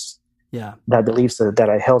beliefs, that beliefs that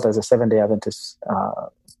I held as a Seventh-day Adventist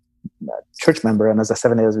church member and as a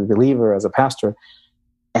Seventh-day Adventist believer, as a pastor.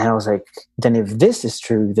 And I was like, then if this is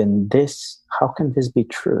true, then how can this be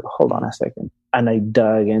true? Hold on a second. And I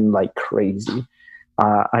dug in like crazy.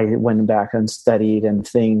 I went back and studied and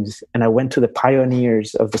things, and I went to the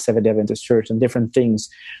pioneers of the Seventh-day Adventist Church and different things,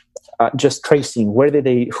 just tracing who did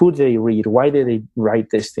they read, why did they write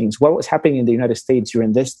these things, what was happening in the United States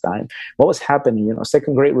during this time, what was happening,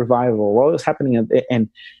 Second Great Revival, what was happening, and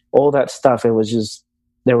all that stuff. It was just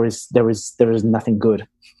there was nothing good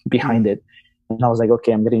behind it. And I was like,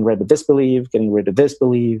 okay, I'm getting rid of this belief, getting rid of this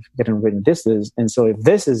belief, getting rid of this. And so if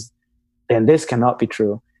this is, then this cannot be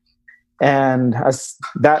true. And as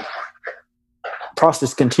that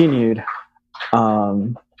process continued,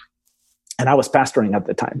 and I was pastoring at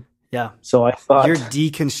the time. Yeah. So I thought, you're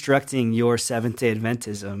deconstructing your Seventh-day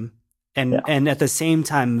Adventism and at the same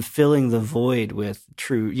time filling the void with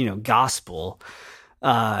true, gospel,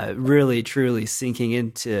 really, truly sinking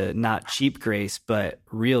into not cheap grace, but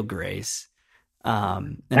real grace.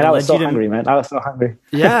 And I was so hungry, man. I was so hungry.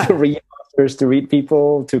 Yeah. To read authors, to read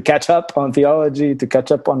people, to catch up on theology, to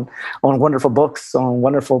catch up on wonderful books, on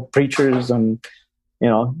wonderful preachers, and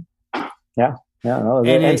Go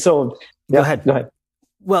ahead.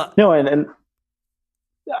 Well, no, and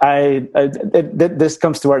this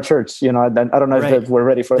comes to our church. I don't know if we're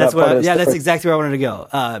ready for that. That's exactly where I wanted to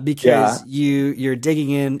go. Because you're digging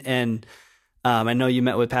in, and I know you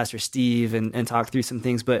met with Pastor Steve and talked through some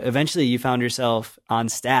things, but eventually you found yourself on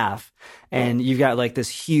staff, and you've got like this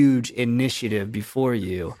huge initiative before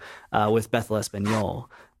you with Bethel Espanol.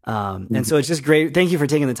 And so it's just great. Thank you for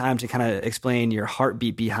taking the time to kind of explain your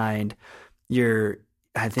heartbeat behind your,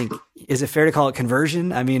 I think, is it fair to call it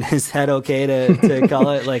conversion? I mean, is that okay to call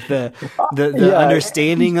it like the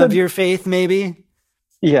understanding of your faith, maybe?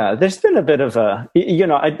 Yeah, there's been a bit of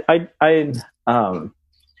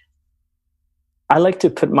I like to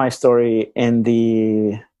put my story in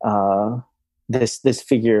the this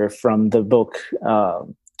figure from the book,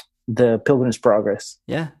 The Pilgrim's Progress.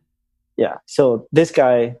 Yeah. So this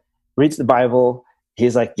guy reads the Bible.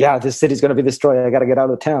 He's like, yeah, this city's going to be destroyed. I got to get out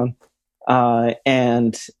of town.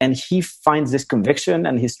 And he finds this conviction,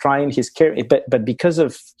 and he's trying. But because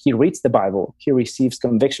of he reads the Bible, he receives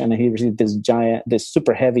conviction, and he receives this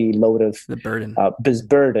super heavy load of the burden. This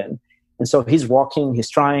burden. And so he's walking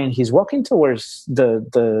towards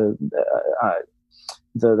the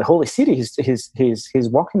holy city. He's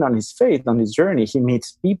walking on his faith, on his journey. He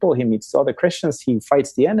meets people, he meets other Christians, he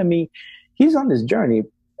fights the enemy. He's on this journey,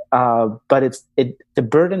 but the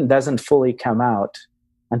burden doesn't fully come out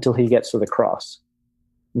until he gets to the cross.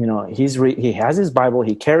 He has his Bible,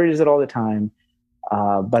 he carries it all the time,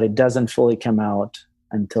 but it doesn't fully come out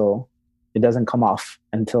until it doesn't come off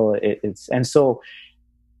until it's. And so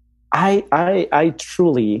I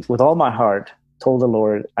truly, with all my heart, told the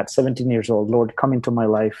Lord at 17 years old, Lord, come into my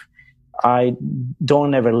life. I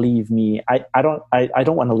don't ever leave me. I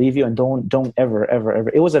don't want to leave you, and don't ever.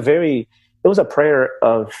 It was a prayer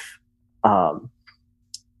of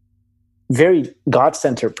very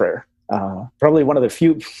God-centered prayer. Probably one of the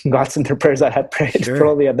few God-centered prayers I had prayed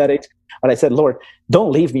probably at that age. But I said, Lord,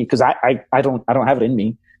 don't leave me, because I don't have it in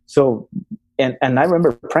me. So, and I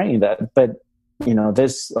remember praying that, but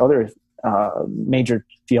this other major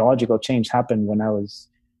theological change happened when I was,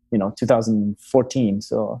 2014.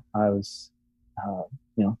 So I was,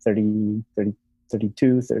 30,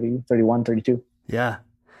 32, 30, 31, 32. Yeah.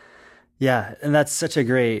 Yeah. And that's such a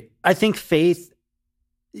great, I think faith,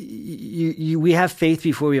 we have faith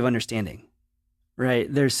before we have understanding,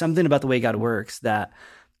 right? There's something about the way God works that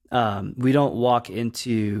we don't walk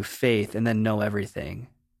into faith and then know everything.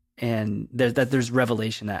 And there's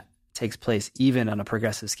revelation that takes place even on a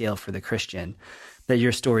progressive scale for the Christian. that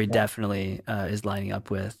your story definitely is lining up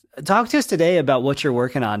with. Talk to us today about what you're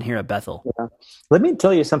working on here at Bethel. Yeah. Let me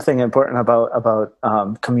tell you something important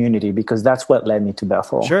about community, because that's what led me to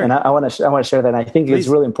Bethel. Sure. And I want to share that. And I think Please. It's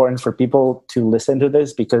really important for people to listen to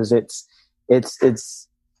this, because it's I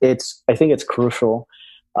think it's crucial.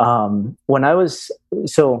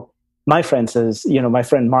 My friend says, my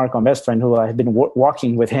friend Mark, my best friend, who I had been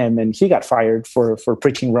walking with him, and he got fired for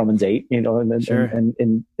preaching Romans 8, Sure.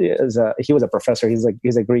 and he was a professor. He's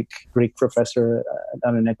a Greek professor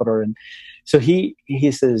down in Ecuador. And so he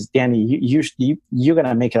says, Danny, you're going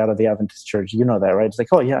to make it out of the Adventist church. You know that, right? It's like,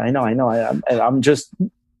 oh yeah, I know. I'm just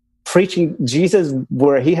preaching Jesus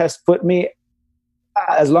where he has put me,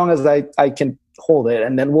 as long as I can hold it,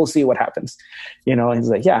 and then we'll see what happens. He's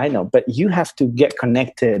like, yeah, I know, but you have to get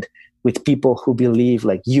connected with people who believe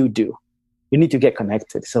like you do. You need to get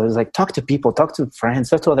connected. So it's like, talk to people, talk to friends,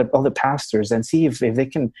 talk to other pastors, and see if they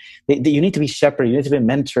can. You need to be shepherded, you need to be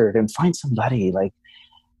mentored, and find somebody. Like,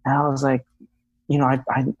 and I was like,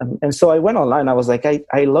 and so I went online. I was like,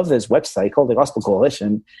 I love this website called the Gospel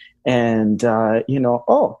Coalition, and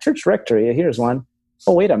church directory. Here's one.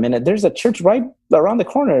 Oh, wait a minute. There's a church right around the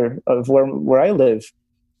corner of where I live.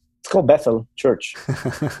 It's called Bethel Church.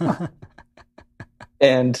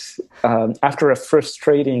 And after a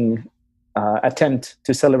frustrating attempt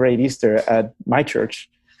to celebrate Easter at my church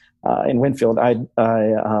in Winfield, I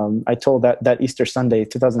told that Easter Sunday,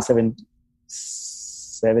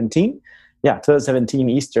 2017. Yeah, 2017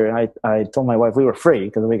 Easter. I told my wife we were free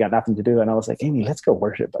because we got nothing to do, and I was like, Amy, let's go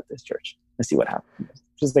worship at this church and see what happens.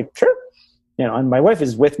 She's like, sure. And my wife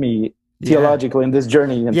is with me theologically in this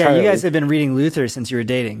journey entirely. Yeah, you guys have been reading Luther since you were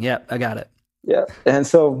dating. Yep, I got it. Yeah, and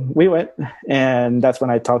so we went, and that's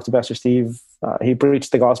when I talked to Pastor Steve. He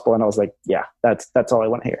preached the gospel, and I was like, yeah, that's all I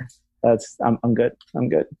want to hear. I'm good.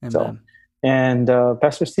 Amen. So, and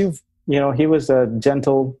Pastor Steve, he was a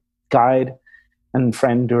gentle guide and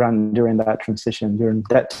friend during that transition.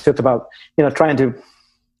 That took about trying to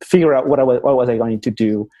figure out what was I going to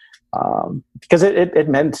do. Because it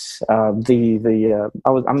meant I'm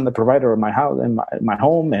the provider of my house and my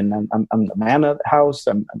home, and I'm the man of the house.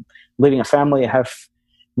 I'm leading a family. I have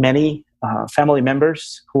many family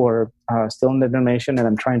members who are still in the denomination, and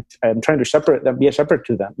I'm trying to shepherd them, be a shepherd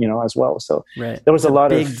to them, as well. So right. There was a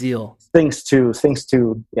lot big of deal. things to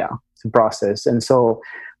process. And so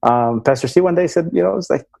Pastor C one day said, I was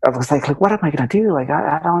like, what am I going to do? Like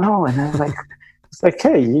I don't know. And I was like, it's like,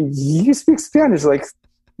 hey, you speak Spanish, like.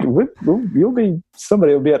 You'll be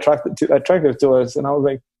somebody will be attractive to us. And I was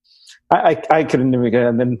like, I couldn't even get it.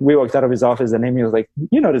 And then we walked out of his office, and Amy was like,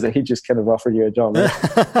 you notice that he just kind of offered you a job, right?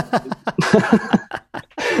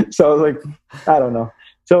 So I was like, I don't know.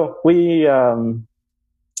 So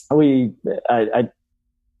I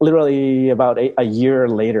literally about a year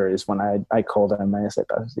later is when I called him and I said,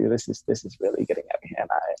 this is really getting at me,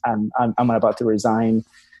 and I'm about to resign,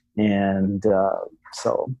 and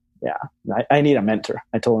so. Yeah, I need a mentor.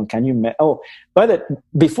 I told him, "Can you?"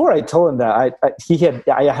 Before I told him that,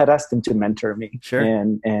 I had asked him to mentor me. Sure.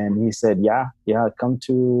 And he said, "Yeah, come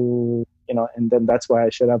to And then that's why I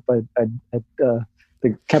showed up at the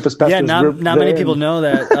campus pastors group. Not many people know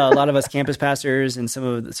that a lot of us campus pastors and some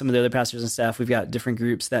of the other pastors and staff, we've got different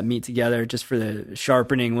groups that meet together just for the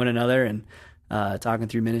sharpening one another and talking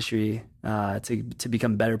through ministry to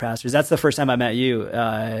become better pastors. That's the first time I met you.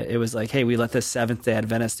 It was like, hey, we let this Seventh-day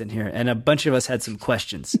Adventist in here, and a bunch of us had some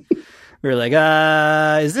questions. We were like,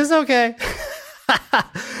 is this okay?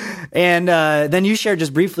 And then you shared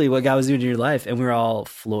just briefly what God was doing in your life, and we were all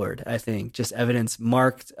floored, I think. Just evidence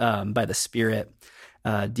marked by the Spirit,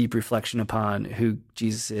 deep reflection upon who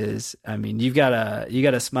Jesus is. I mean, you got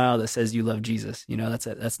a smile that says you love Jesus.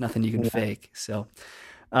 That's nothing you can fake. So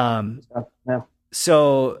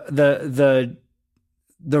so the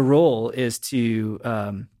role is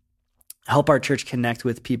to help our church connect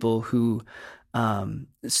with people who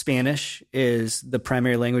Spanish is the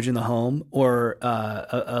primary language in the home, or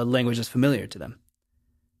a language that's familiar to them.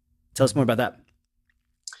 Tell us more about that.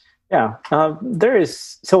 Yeah, there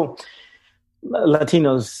is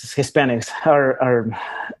Latinos, Hispanics are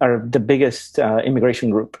the biggest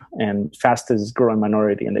immigration group and fastest growing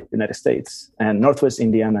minority in the United States. And Northwest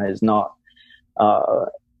Indiana is not.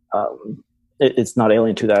 It's not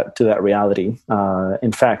alien to that reality.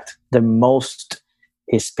 In fact, the most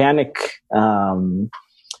Hispanic, among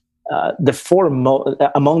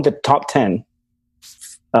the top 10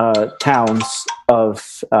 towns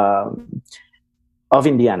of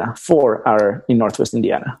Indiana, 4 are in Northwest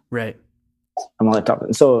Indiana. Right. Among the top.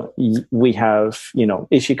 So we have,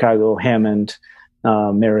 East Chicago, Hammond,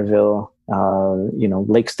 Maryville,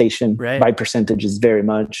 Lake Station by percentage is very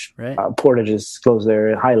much. Portage is close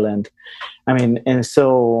there, Highland. I mean, and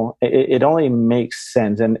so it only makes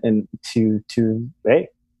sense and to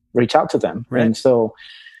reach out to them. And so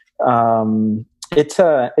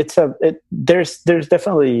there's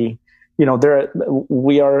definitely,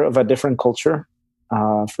 we are of a different culture,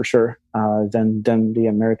 for sure, than the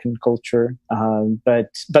American culture.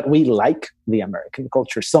 But we like the American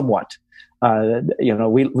culture somewhat.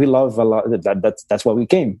 We love a lot. That's why we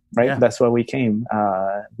came, right? Yeah. That's why we came.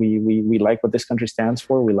 We like what this country stands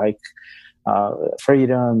for. We like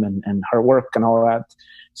freedom and hard work and all that.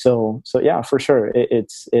 So yeah, for sure.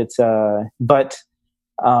 But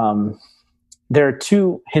there are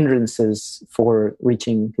two hindrances for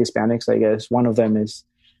reaching Hispanics, I guess. One of them is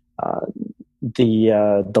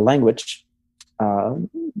the language.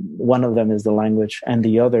 One of them is the language, and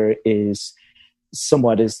the other is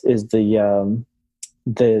somewhat is the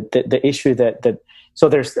issue that so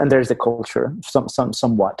there's the culture.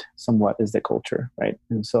 Somewhat is the culture, right?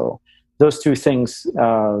 And so those two things,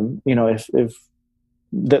 if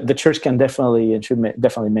the church can definitely and should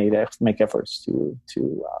definitely make efforts to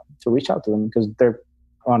reach out to them, because they're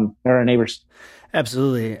our neighbors.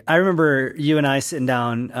 Absolutely. I remember you and I sitting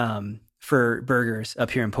down for burgers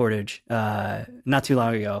up here in Portage not too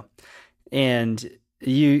long ago, and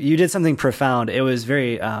you did something profound. It was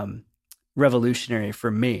very revolutionary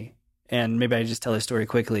for me, and maybe I just tell the story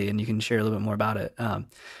quickly, and you can share a little bit more about it.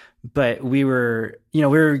 But we were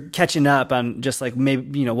catching up on just like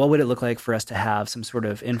maybe, what would it look like for us to have some sort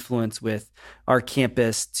of influence with our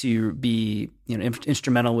campus to be,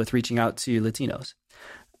 instrumental with reaching out to Latinos.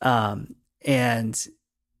 And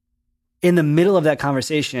in the middle of that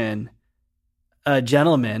conversation, a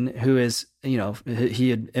gentleman who is, he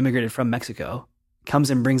had immigrated from Mexico, comes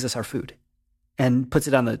and brings us our food and puts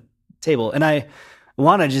it on the table. And I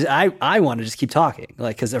want to just keep talking,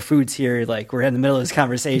 like, cause our food's here, like we're in the middle of this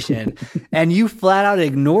conversation and you flat out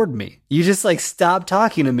ignored me. You just like stopped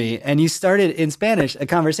talking to me and you started in Spanish a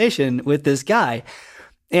conversation with this guy.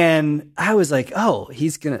 And I was like, oh,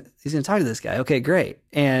 he's going to talk to this guy. Okay, great.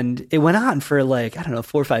 And it went on for like, 4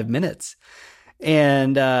 or 5 minutes.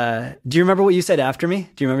 And, do you remember what you said after me?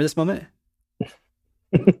 Do you remember this moment?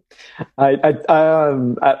 I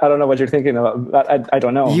don't know what you're thinking about. I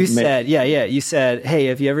don't know. You said, you said, hey,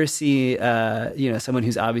 if you ever see, someone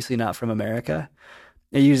who's obviously not from America,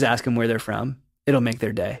 and you just ask them where they're from, it'll make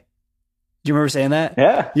their day. Do you remember saying that?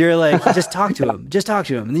 Yeah. You're like, just talk to him. Just talk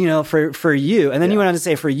to him. For you. And then you went on to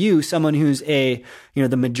say, for you, someone who's the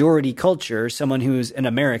majority culture, someone who's an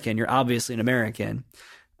American, you're obviously an American.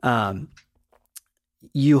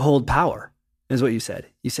 You hold power, is what you said.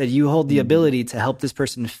 You said you hold the ability to help this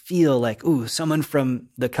person feel like, ooh, someone from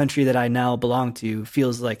the country that I now belong to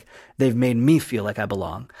feels like they've made me feel like I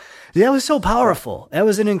belong. That was so powerful. That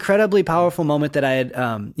was an incredibly powerful moment that I had,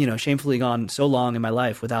 shamefully gone so long in my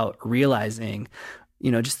life without realizing,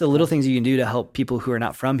 just the little things you can do to help people who are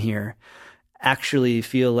not from here actually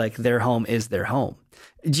feel like their home is their home.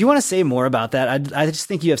 Do you want to say more about that? I just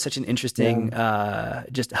think you have such an interesting,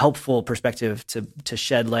 just helpful perspective to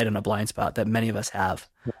shed light on a blind spot that many of us have.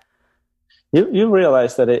 You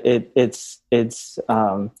realize that it is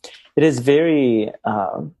very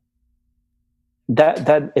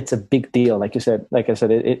that it's a big deal. Like you said, like I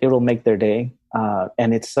said, it will make their day,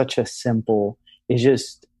 and it's such a simple. It's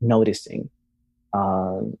just noticing.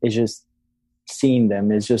 It's just seeing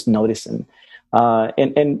them. It's just noticing.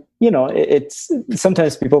 And it's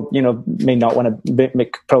sometimes people, may not want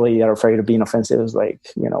to probably are afraid of being offensive. It's like,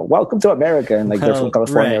 welcome to America. And like they're from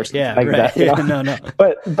California or something that. No.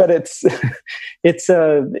 But it's,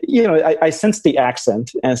 I sensed the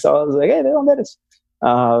accent. And so I was like, hey, they don't get us,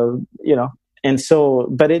 and so,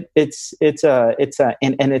 but it's it's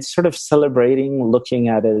sort of celebrating, looking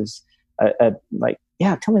at it as like,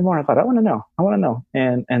 yeah, tell me more about it. I want to know.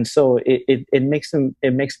 And so it makes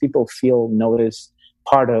people feel noticed,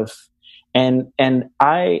 part of, and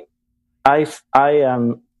I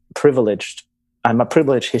am privileged. I'm a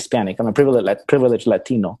privileged Hispanic. I'm a privileged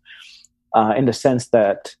Latino, in the sense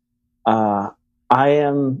that I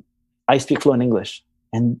speak fluent English,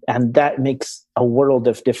 and that makes a world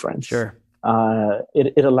of difference. Sure.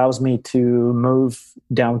 It allows me to move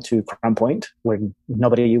down to Crown Point, where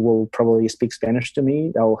nobody will probably speak Spanish to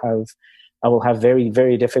me. I will have very,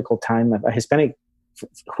 very difficult time. A Hispanic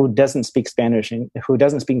who doesn't speak Spanish and who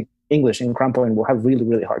doesn't speak English in Crown Point will have really,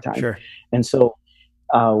 really hard time. Sure. And so,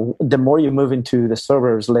 the more you move into the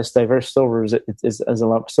suburbs, less diverse suburbs, is a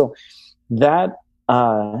lot. So that.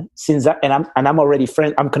 Since that, and I'm already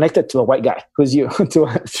I'm connected to a white guy who's to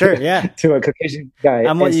a Caucasian guy.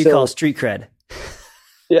 I'm what you call street cred.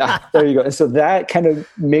 Yeah, there you go. And so that kind of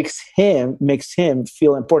makes him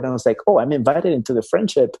feel important. I was like, oh, I'm invited into the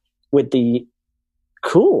friendship with the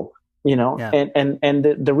cool, Yeah. and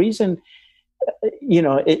the reason,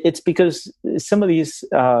 it's because some of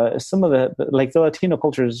the like the Latino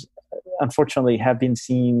cultures, unfortunately, have been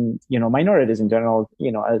seen, minorities in general,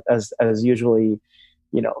 as usually,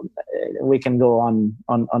 we can go on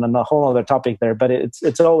a whole other topic there, but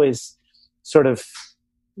it's always sort of,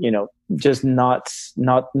 just not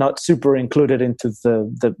super included into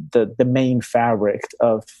the main fabric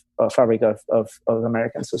of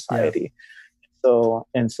American society.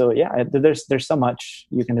 Yeah. So yeah, there's so much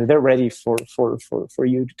you can do. They're ready for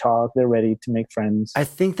you to talk. They're ready to make friends. I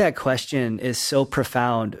think that question is so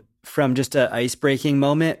profound, from just an ice breaking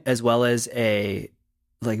moment as well as a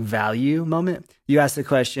like value moment. You asked the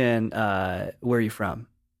question, where are you from?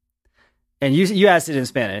 And you asked it in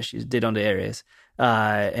Spanish, de donde eres.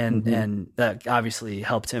 And that obviously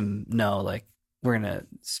helped him know, like, we're going to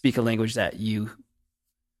speak a language that you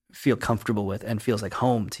feel comfortable with and feels like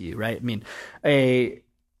home to you, right? I mean, a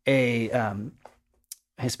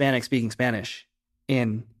Hispanic speaking Spanish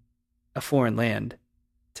in a foreign land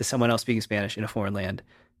to someone else speaking Spanish in a foreign land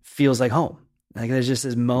feels like home. Like, there's just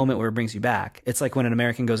this moment where it brings you back. It's like when an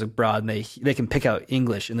American goes abroad and they can pick out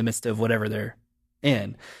English in the midst of whatever they're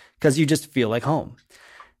in, because you just feel like home.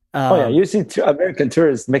 Oh yeah, you see American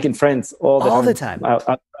tourists making friends all the time.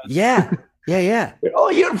 Yeah. Oh,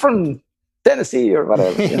 you're from Tennessee or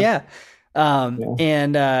whatever. Yeah.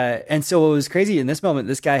 And so what was crazy in this moment,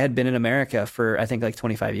 this guy had been in America for, I think, like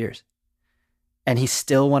 25 years, and he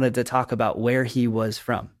still wanted to talk about where he was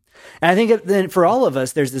from. And I think then for all of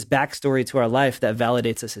us, there's this backstory to our life that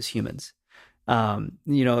validates us as humans.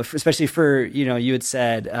 Especially for, you had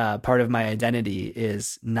said, part of my identity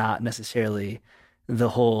is not necessarily the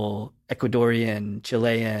whole Ecuadorian,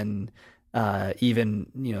 Chilean, even,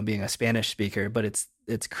 being a Spanish speaker, but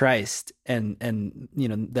it's Christ and,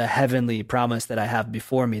 the heavenly promise that I have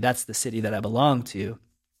before me. That's the city that I belong to.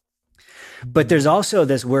 But there's also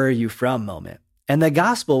this, where are you from moment. And the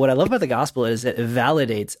gospel, what I love about the gospel is it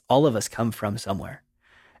validates all of us come from somewhere.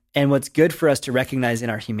 And what's good for us to recognize in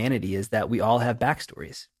our humanity is that we all have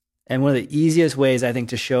backstories. And one of the easiest ways, I think,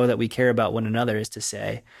 to show that we care about one another is to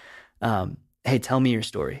say, hey, tell me your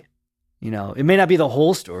story. It may not be the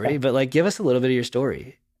whole story, but like, give us a little bit of your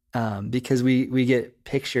story. Because we get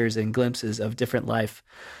pictures and glimpses of different life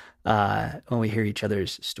when we hear each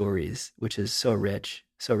other's stories, which is so rich,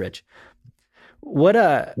 so rich. Go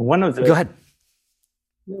ahead.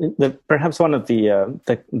 Perhaps one of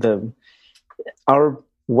the our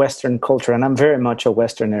Western culture, and I'm very much a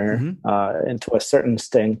Westerner, and to a certain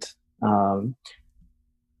extent, one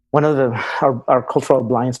of our cultural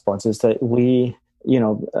blind spots is that we,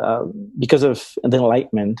 because of the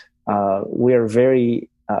Enlightenment, we are very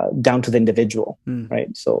down to the individual,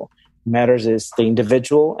 right? So matters is the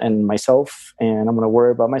individual and myself, and I'm going to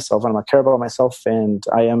worry about myself, and I'm going to care about myself, and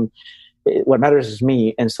what matters is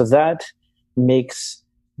me. And so that makes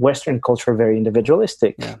Western culture very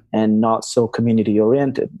individualistic and not so community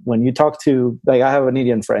oriented. When you talk to, like, I have an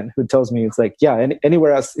Indian friend who tells me, it's like, yeah,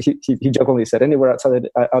 anywhere else, he jokingly said, anywhere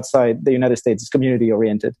outside the United States is community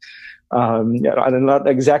oriented. I don't know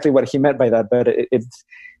exactly what he meant by that, but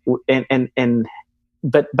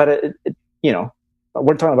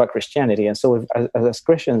we're talking about Christianity. And so as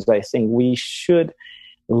Christians, I think we should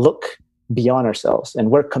look beyond ourselves, and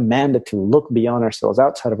we're commanded to look beyond ourselves,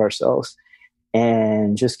 outside of ourselves,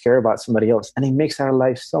 and just care about somebody else. And it makes our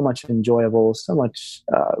life so much enjoyable, so much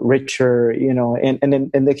richer, and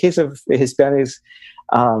in the case of Hispanics,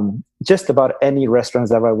 just about any restaurants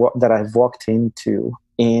that I've walked into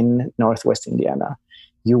in Northwest Indiana,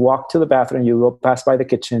 you walk to the bathroom, you go pass by the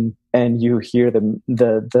kitchen, and you hear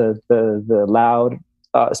the loud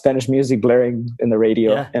Spanish music blaring in the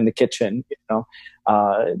radio in the kitchen,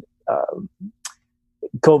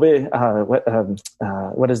 Kobe,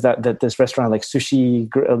 what is that this restaurant, like Sushi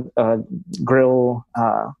Grill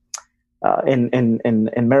in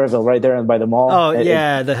Maryville, right there by the mall? Oh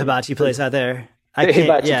yeah, the hibachi place out there. The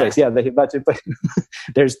hibachi place.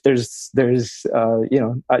 there's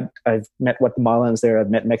I've met Guatemalans there. I've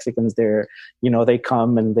met Mexicans there. They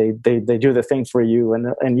come and they do the thing for you,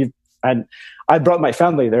 and I brought my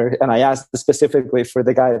family there, and I asked specifically for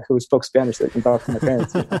the guy who spoke Spanish so I can talk to my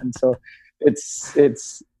parents. And so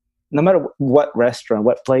it's no matter what restaurant,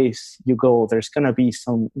 what place you go, there's going to be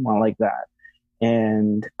someone like that.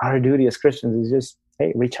 And our duty as Christians is just,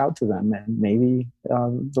 hey, reach out to them, and maybe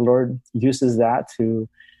the Lord uses that to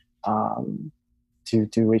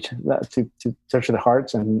reach that, to search their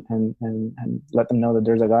hearts and let them know that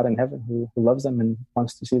there's a God in heaven who loves them and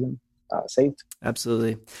wants to see them. saved.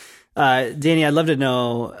 Absolutely. Danny, I'd love to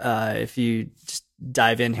know if you just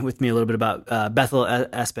dive in with me a little bit about Bethel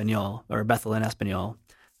Espanol, or Bethel in Espanol.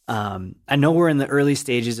 I know we're in the early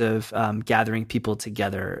stages of gathering people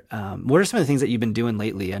together. What are some of the things that you've been doing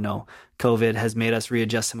lately? I know COVID has made us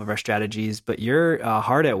readjust some of our strategies, but you're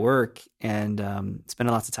hard at work and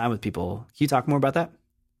spending lots of time with people. Can you talk more about that?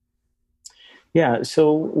 Yeah.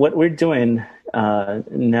 So what we're doing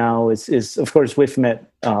now is of course we've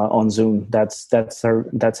met on Zoom. That's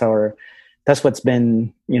what's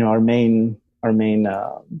been our main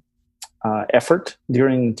effort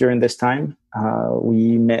during this time.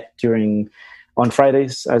 We met on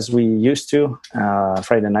Fridays as we used to,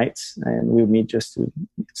 Friday nights, and we would meet just to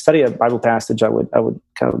study a Bible passage. I would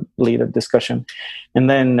kind of lead a discussion, and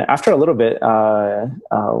then after a little bit,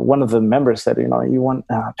 one of the members said, "You want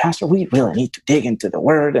Pastor? We really need to dig into the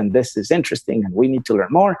Word, and this is interesting, and we need to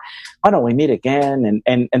learn more. Why don't we meet again?"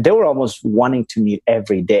 And they were almost wanting to meet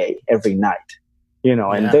every day, every night,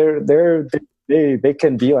 and they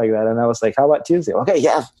can be like that. And I was like, how about Tuesday? Okay,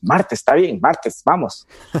 yeah, martes, está bien, martes, vamos.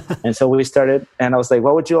 And so we started, and I was like,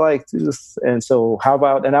 what would you like to do? And so how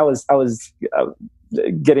about, and I was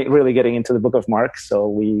getting into the book of Mark. So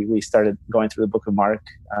we started going through the book of Mark,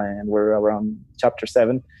 and we're around chapter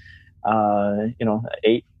 7,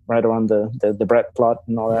 8, right around the bread plot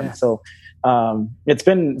and all that. Yeah. So it's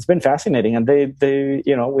been fascinating, and they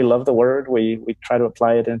we love the Word. We try to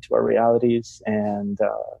apply it into our realities, and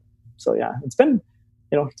so yeah, it's been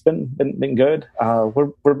good.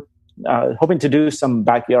 We're hoping to do some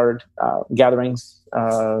backyard gatherings,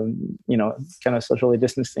 kind of socially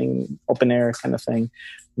distancing, open air kind of thing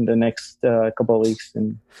in the next couple of weeks.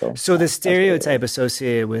 And so the stereotype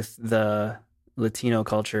associated with the Latino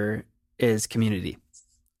culture is community.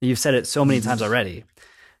 You've said it so many times already.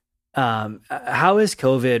 How has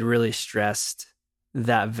COVID really stressed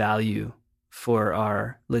that value for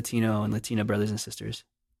our Latino and Latina brothers and sisters?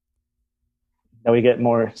 That we get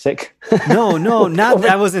more sick? No, not.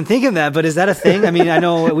 I wasn't thinking that, but is that a thing? I mean, I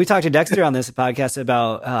know we talked to Dexter on this podcast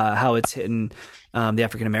about how it's hitting the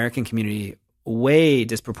African American community way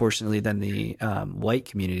disproportionately than the white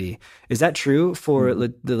community. Is that true for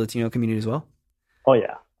the Latino community as well? Oh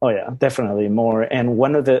yeah, definitely more. And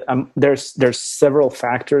one of the there's several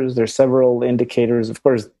factors. There's several indicators. Of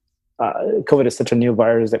course, COVID is such a new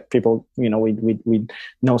virus that people we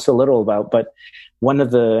know so little about, but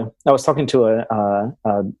I was talking to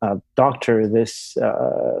a doctor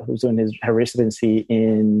who's doing her residency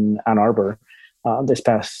in Ann Arbor this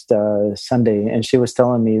past Sunday, and she was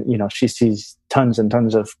telling me, she sees tons and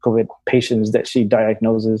tons of COVID patients that she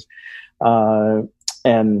diagnoses,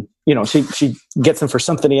 and she gets them for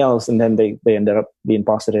something else, and then they ended up being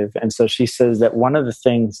positive. And so she says that one of the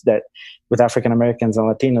things that with African Americans and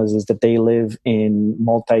Latinos is that they live in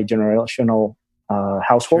multi-generational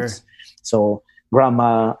households. Sure. So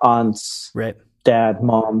grandma, aunts, right, dad,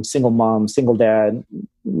 mom, single dad,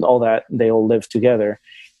 all that, they all live together.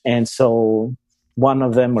 And so one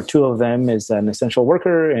of them or two of them is an essential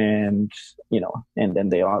worker, and then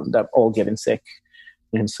they all getting sick.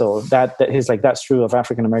 And so that he's like, that's true of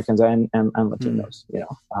African Americans and Latinos.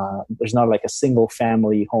 There's not like a single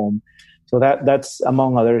family home. So that's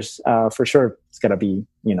among others, for sure. It's gotta be,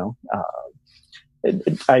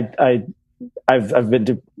 I've been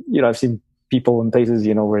to, I've seen people in places,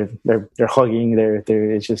 where they're hugging,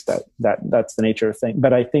 it's just that's the nature of things.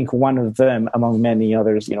 But I think one of them among many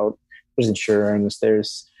others, there's insurance,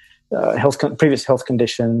 there's previous health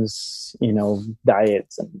conditions,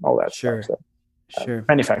 diets and all that sure. stuff. So, sure.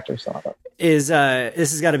 Many factors. So this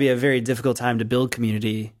has got to be a very difficult time to build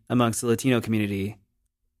community amongst the Latino community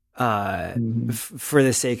for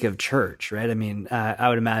the sake of church, right? I mean, I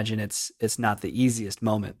would imagine it's not the easiest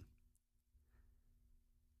moment.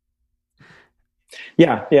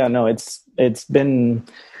 Yeah, no, it's been,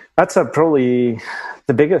 that's probably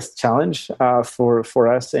the biggest challenge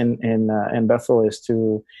for us in Bethel is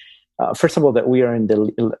to first of all that we are in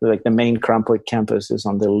the main Crown Point campus is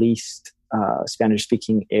on the least Spanish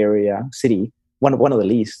speaking city, one of the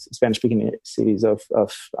least Spanish speaking cities of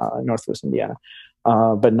Northwest Indiana.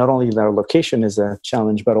 But not only our location is a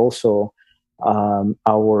challenge, but also the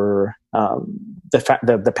fact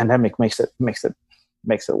that the pandemic makes it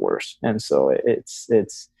worse. And so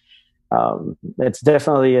it's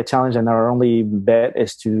definitely a challenge, and our only bet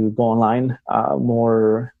is to go online,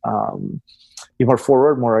 be more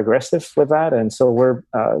forward, more aggressive with that. And so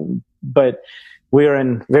but we are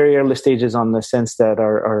in very early stages on the sense that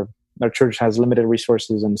our church has limited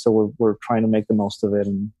resources, and so we're trying to make the most of it.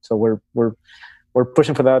 And so we're we're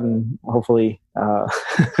pushing for that, and hopefully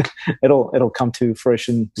it'll come to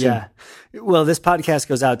fruition soon. Yeah. Well, this podcast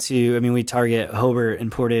goes out to, I mean, we target Hobart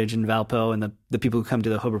and Portage and Valpo and the people who come to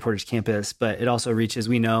the Hobart Portage campus, but it also reaches,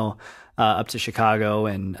 we know, up to Chicago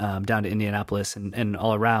and down to Indianapolis and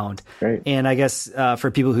all around. Great. And I guess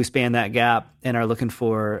for people who span that gap and are looking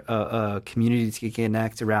for a community to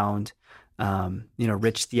connect around,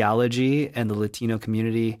 rich theology and the Latino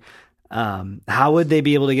community, how would they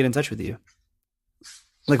be able to get in touch with you?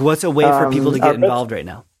 Like, what's a way for people to get involved right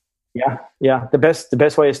now? Yeah. The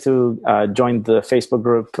best way is to join the Facebook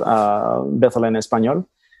group Bethel en Español.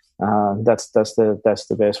 That's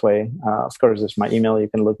the best way. Of course, there's my email. You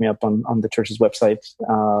can look me up on the church's website.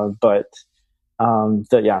 But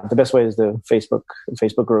the best way is the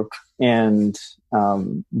Facebook group. And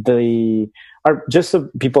just so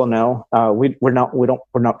people know, we're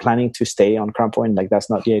not planning to stay on Crown Point. Like,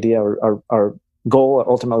 that's not the idea. Our goal,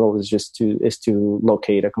 ultimate goal, is just to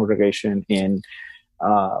locate a congregation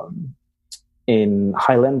in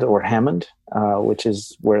Highland or Hammond, which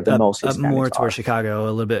is where the most Hispanics more are. towards Chicago,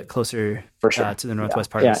 a little bit closer for sure to the northwest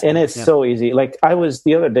part. Yeah, and it's so easy. Like, I was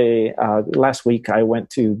the other day, last week, I went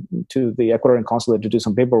to the Ecuadorian consulate to do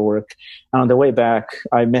some paperwork, and on the way back,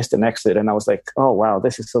 I missed an exit, and I was like, "Oh wow,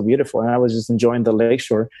 this is so beautiful!" And I was just enjoying the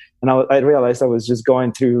lakeshore, and I realized I was just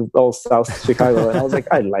going through all South Chicago, and I was like,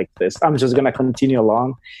 "I like this. I'm just gonna continue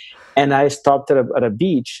along." And I stopped at a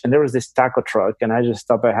beach, and there was this taco truck, and I just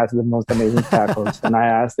stopped. I had the most amazing tacos, and I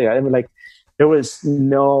asked the guy, like, there was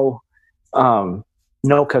no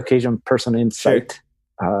Caucasian person in sight,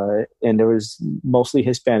 and there was mostly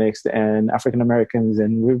Hispanics and African Americans,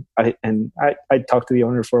 and I talked to the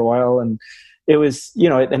owner for a while, and it was,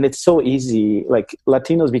 and it's so easy, like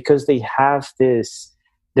Latinos, because they have this.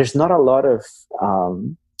 There's not a lot of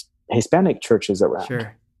Hispanic churches around.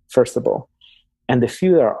 Sure. First of all. And the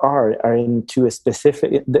few that are into a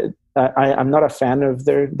specific. I'm not a fan of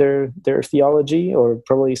their theology, or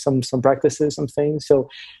probably some practices, some things. So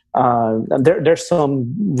there's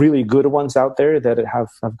some really good ones out there that have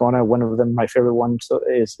gone out. One of them, my favorite one,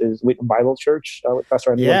 is Wheaton Bible Church with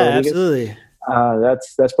Pastor Antonio Rodriguez. Absolutely.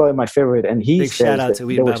 That's probably my favorite. And he big says shout out to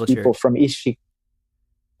Wheaton there was Bible people Church from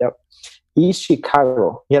East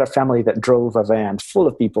Chicago. He had a family that drove a van full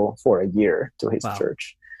of people for a year to his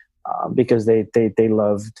church. Because they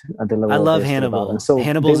loved. I love Hannibal. So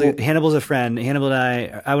Hannibal's a friend. Hannibal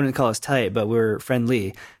and I wouldn't call us tight, but we're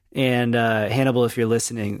friendly. And Hannibal, if you're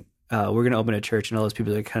listening, we're going to open a church, and all those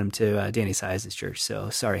people are come to Danny Size's church.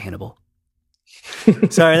 So sorry, Hannibal.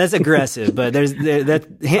 Sorry, that's aggressive, but if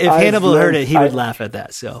Hannibal heard it, he would laugh at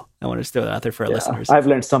that. So I want to throw that out there for our listeners. I've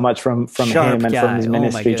learned so much from him and from his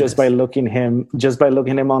ministry just by looking him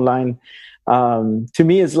online. To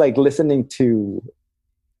me, it's like listening to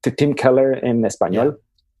Tim Keller in Espanol,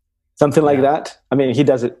 something like that. I mean, he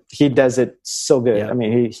does it so good. I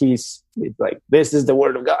mean, he's like, this is the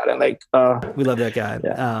word of God. And like, we love that guy.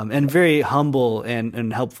 And very humble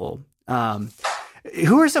and helpful.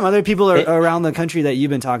 Who are some other people around the country that you've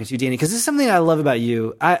been talking to, Danny? Cause this is something I love about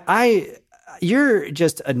you. You're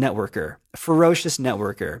just a networker, a ferocious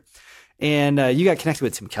networker. And you got connected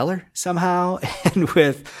with Tim Keller somehow, and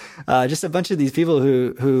with just a bunch of these people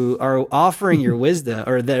who are offering your wisdom,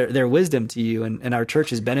 or their wisdom to you, and our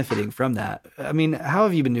church is benefiting from that. I mean, how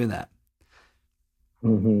have you been doing that?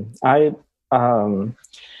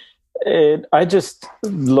 I just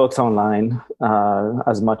looked online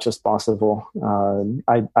as much as possible.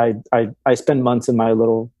 I spend months in my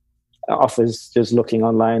little office just looking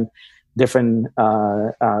online. Different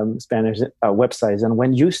Spanish websites, and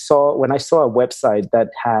when I saw a website that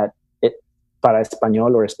had it para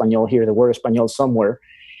español or español here, the word español somewhere,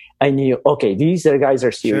 I knew, okay, these guys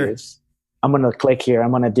are serious. Sure. I'm gonna click here.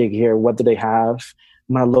 I'm gonna dig here. What do they have?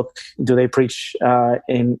 I'm gonna look. Do they preach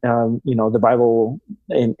in the Bible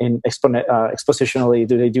in expositionally?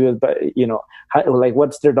 Do they do it? But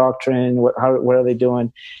what's their doctrine? What are they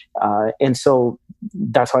doing? And so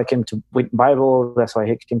that's how I came to Bible. That's why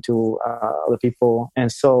I came to other people.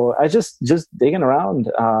 And so I just digging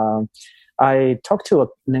around. I talked to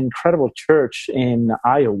an incredible church in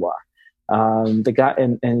Iowa. The guy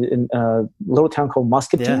in a little town called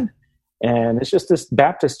Muscatine. Yeah. And it's just this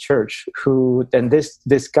Baptist church and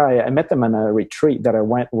this guy, I met them on a retreat that I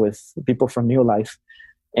went with people from New Life,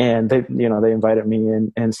 and they invited me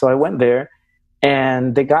in. And so I went there,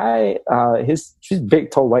 and the guy, he's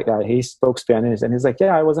big, tall, white guy. He spoke Spanish, and he's like,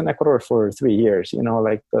 yeah, I was in Ecuador for 3 years.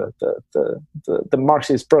 Like the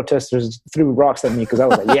Marxist protesters threw rocks at me because I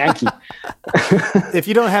was a Yankee. If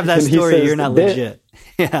you don't have that story, you're not legit.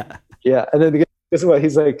 Yeah. Yeah. And then guess what?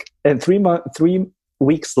 He's like, and 3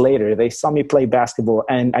 weeks later, they saw me play basketball,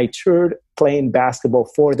 and I toured playing basketball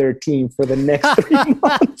for their team for the next 3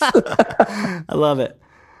 months. I love it.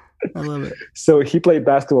 I love it. So he played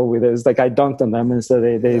basketball with us. Like I dunked on them, and so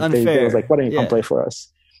they was like, "Why don't you come play for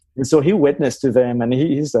us?" And so he witnessed to them, and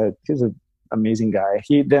he's an amazing guy.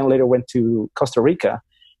 He then later went to Costa Rica,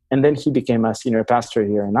 and then he became a senior pastor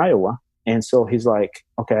here in Iowa. And so he's like,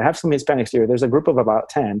 "Okay, I have some Hispanics here. There's a group of about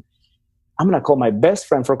 10. I'm going to call my best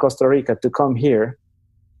friend from Costa Rica to come here."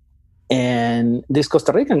 And this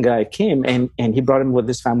Costa Rican guy came, and he brought him with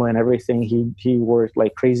his family and everything. He worked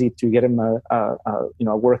like crazy to get him a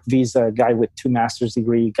work visa. A guy with 2 master's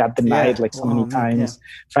degree got denied so many times.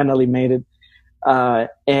 Yeah. Finally made it.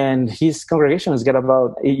 And his congregation has got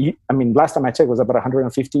about, last time I checked, was about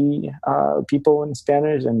 150 people in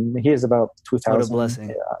Spanish, and he has about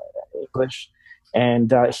 2,000 English.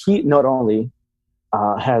 And he not only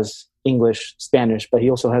has English, Spanish, but he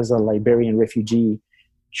also has a Liberian refugee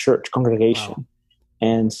church congregation. Wow.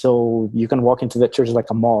 And so you can walk into that church like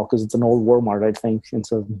a mall, because it's an old Walmart, I think. And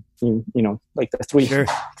so, like the 3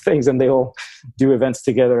 things, and they all do events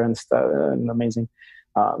together and stuff, and amazing.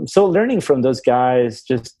 So learning from those guys,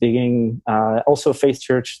 just digging, also Faith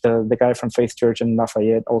Church, the guy from Faith Church in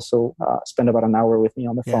Lafayette also spent about an hour with me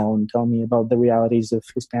on the phone, telling me about the realities of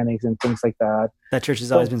Hispanics and things like that. That church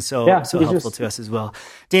has always been so helpful to us as well.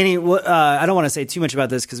 Danny, I don't want to say too much about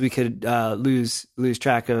this because we could lose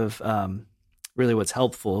track of really what's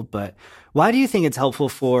helpful, but why do you think it's helpful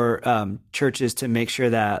for churches to make sure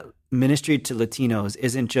that ministry to Latinos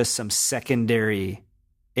isn't just some secondary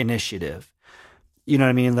initiative? You know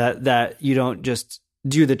what I mean? That you don't just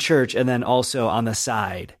do the church and then also on the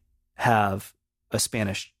side have a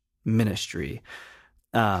Spanish ministry.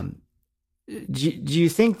 Do you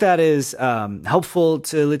think that is helpful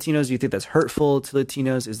to Latinos? Do you think that's hurtful to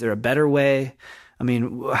Latinos? Is there a better way? I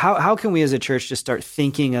mean, how can we as a church just start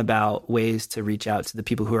thinking about ways to reach out to the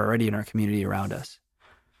people who are already in our community around us?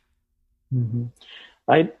 Mm-hmm.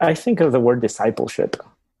 I think of the word discipleship.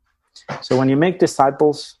 So when you make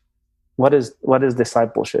disciples, what is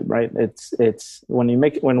discipleship, right? It's when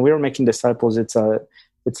we were making disciples, it's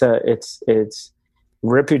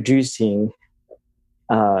reproducing,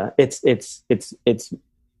 it's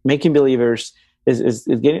making believers is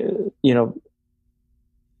getting,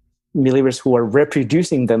 believers who are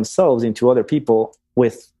reproducing themselves into other people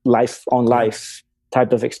with life on life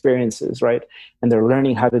type of experiences, right? And they're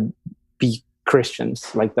learning how to be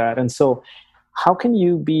Christians like that. And so how can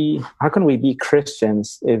we be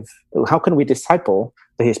Christians how can we disciple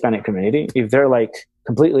the Hispanic community if they're like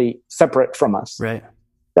completely separate from us? Right.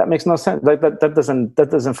 That makes no sense. Like that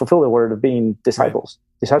doesn't fulfill the word of being disciples,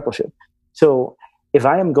 discipleship. So if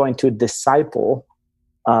I am going to disciple,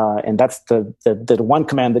 and that's the one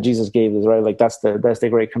command that Jesus gave us, right? Like that's the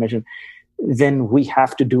Great Commission. Then we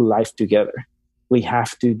have to do life together. We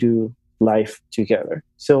have to do life together.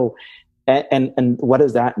 So, and what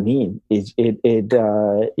does that mean? In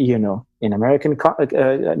American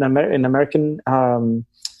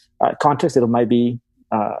context, it might be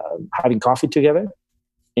having coffee together.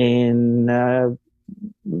 In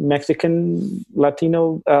Mexican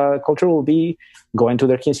Latino culture, will be going to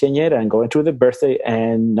their quinceañera and going to their birthday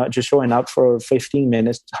and not just showing up for 15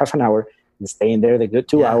 minutes, half an hour, and staying there the good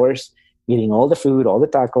 2 hours, eating all the food, all the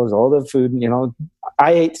tacos, all the food.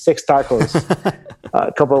 I ate 6 tacos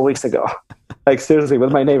a couple of weeks ago, like seriously,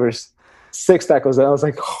 with my neighbors, 6 tacos, and I was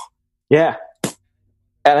like, oh, yeah.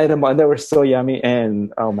 And I ate them, and they were so yummy,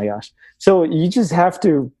 and oh my gosh. So you just have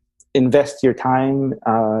to invest your time,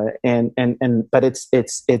 but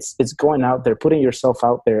it's going out there, putting yourself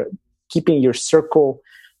out there, keeping your circle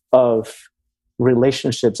of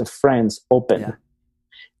relationships of friends open. Yeah.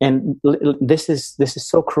 And this is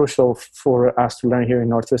so crucial for us to learn here in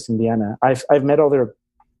Northwest Indiana. I've met other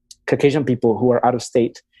Caucasian people who are out of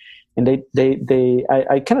state, and I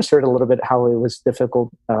kind of shared a little bit how it was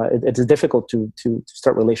difficult. It's difficult to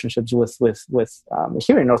start relationships with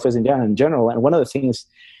here in Northwest Indiana in general. And one of the things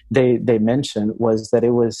they mentioned was that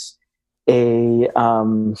it was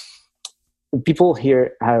people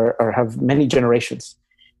here have many generations,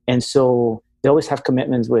 and so they always have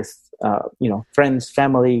commitments with friends,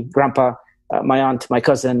 family, grandpa, my aunt, my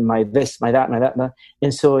cousin, my this, my that,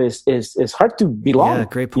 and so it's hard to belong. Yeah,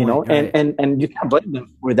 great point. Right. And you can't blame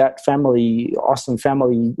them for that awesome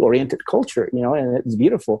family oriented culture, and it's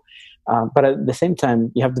beautiful. But at the same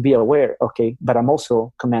time, you have to be aware. Okay, but I'm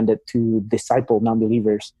also commanded to disciple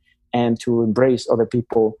non-believers and to embrace other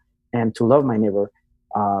people and to love my neighbor,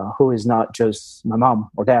 who is not just my mom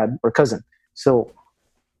or dad or cousin. So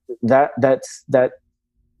that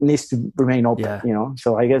needs to remain open.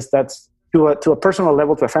 So I guess that's to a personal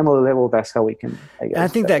level, to a family level, that's how we can, I guess. I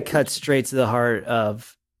think that cuts straight to the heart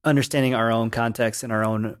of understanding our own context and our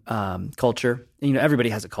own culture. You know, everybody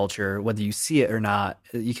has a culture, whether you see it or not.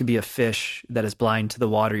 You can be a fish that is blind to the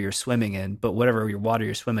water you're swimming in, but whatever your water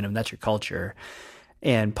you're swimming in, that's your culture.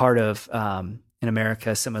 And part of, in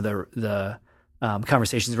America, some of the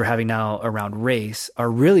conversations we're having now around race are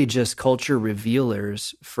really just culture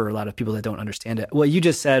revealers for a lot of people that don't understand it. What you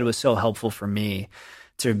just said was so helpful for me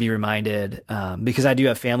to be reminded, because I do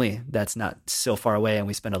have family that's not so far away and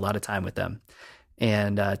we spend a lot of time with them.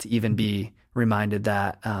 And to even be reminded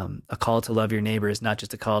that a call to love your neighbor is not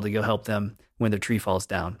just a call to go help them when their tree falls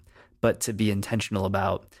down, but to be intentional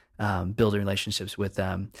about building relationships with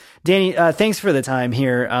them. Danny, thanks for the time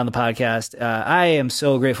here on the podcast. I am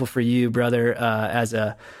so grateful for you, brother, as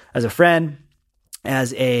a friend,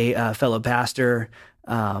 as a fellow pastor.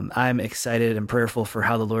 I'm excited and prayerful for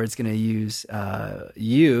how the Lord's going to use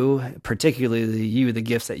you, particularly you, the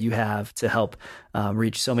gifts that you have to help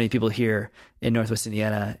reach so many people here in Northwest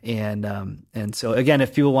Indiana. And so again,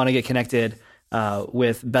 if people want to get connected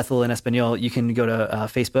with Bethel en Español, you can go to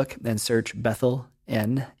Facebook and search Bethel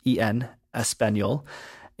N-E-N Español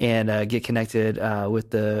and get connected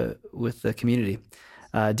with the community.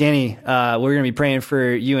 Danny, we're going to be praying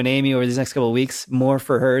for you and Amy over these next couple of weeks, more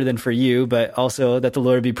for her than for you, but also that the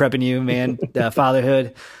Lord be prepping you, man.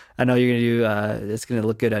 Fatherhood, I know you're going to do, it's going to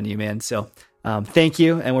look good on you, man. So thank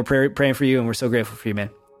you. And we're praying for you, and we're so grateful for you,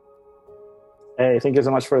 man. Hey, thank you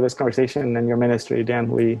so much for this conversation and your ministry, Dan.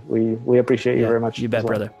 We appreciate you very much. You bet,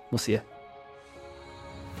 brother. We'll see you.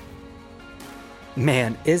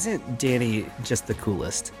 Man, isn't Danny just the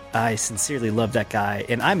coolest? I sincerely love that guy,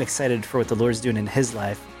 and I'm excited for what the Lord's doing in his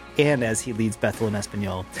life and as he leads Bethel en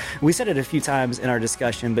Español. We said it a few times in our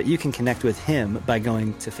discussion, but you can connect with him by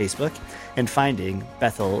going to Facebook and finding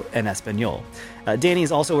Bethel en Español. Danny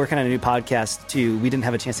is also working on a new podcast, too. We didn't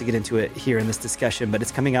have a chance to get into it here in this discussion, but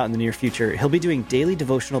it's coming out in the near future. He'll be doing daily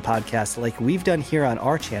devotional podcasts like we've done here on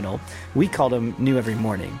our channel. We call them New Every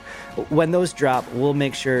Morning. When those drop, we'll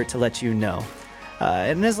make sure to let you know.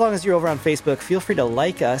 And as long as you're over on Facebook, feel free to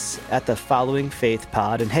like us at the Following Faith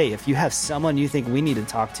Pod. And hey, if you have someone you think we need to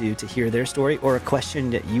talk to hear their story or a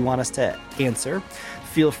question that you want us to answer,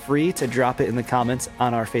 feel free to drop it in the comments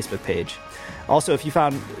on our Facebook page. Also, if you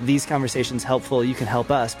found these conversations helpful, you can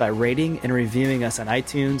help us by rating and reviewing us on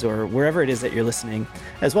iTunes or wherever it is that you're listening,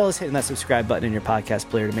 as well as hitting that subscribe button in your podcast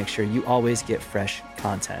player to make sure you always get fresh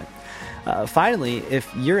content. Finally,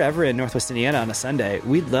 if you're ever in Northwest Indiana on a Sunday,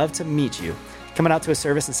 we'd love to meet you. Coming out to a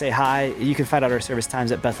service and say hi. You can find out our service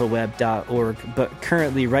times at bethelweb.org. But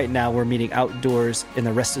currently, right now, we're meeting outdoors in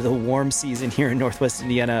the rest of the warm season here in Northwest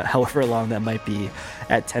Indiana, however long that might be,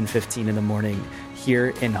 at 10:15 in the morning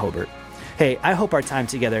here in Hobart. Hey, I hope our time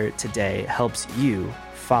together today helps you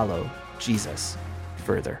follow Jesus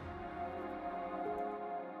further.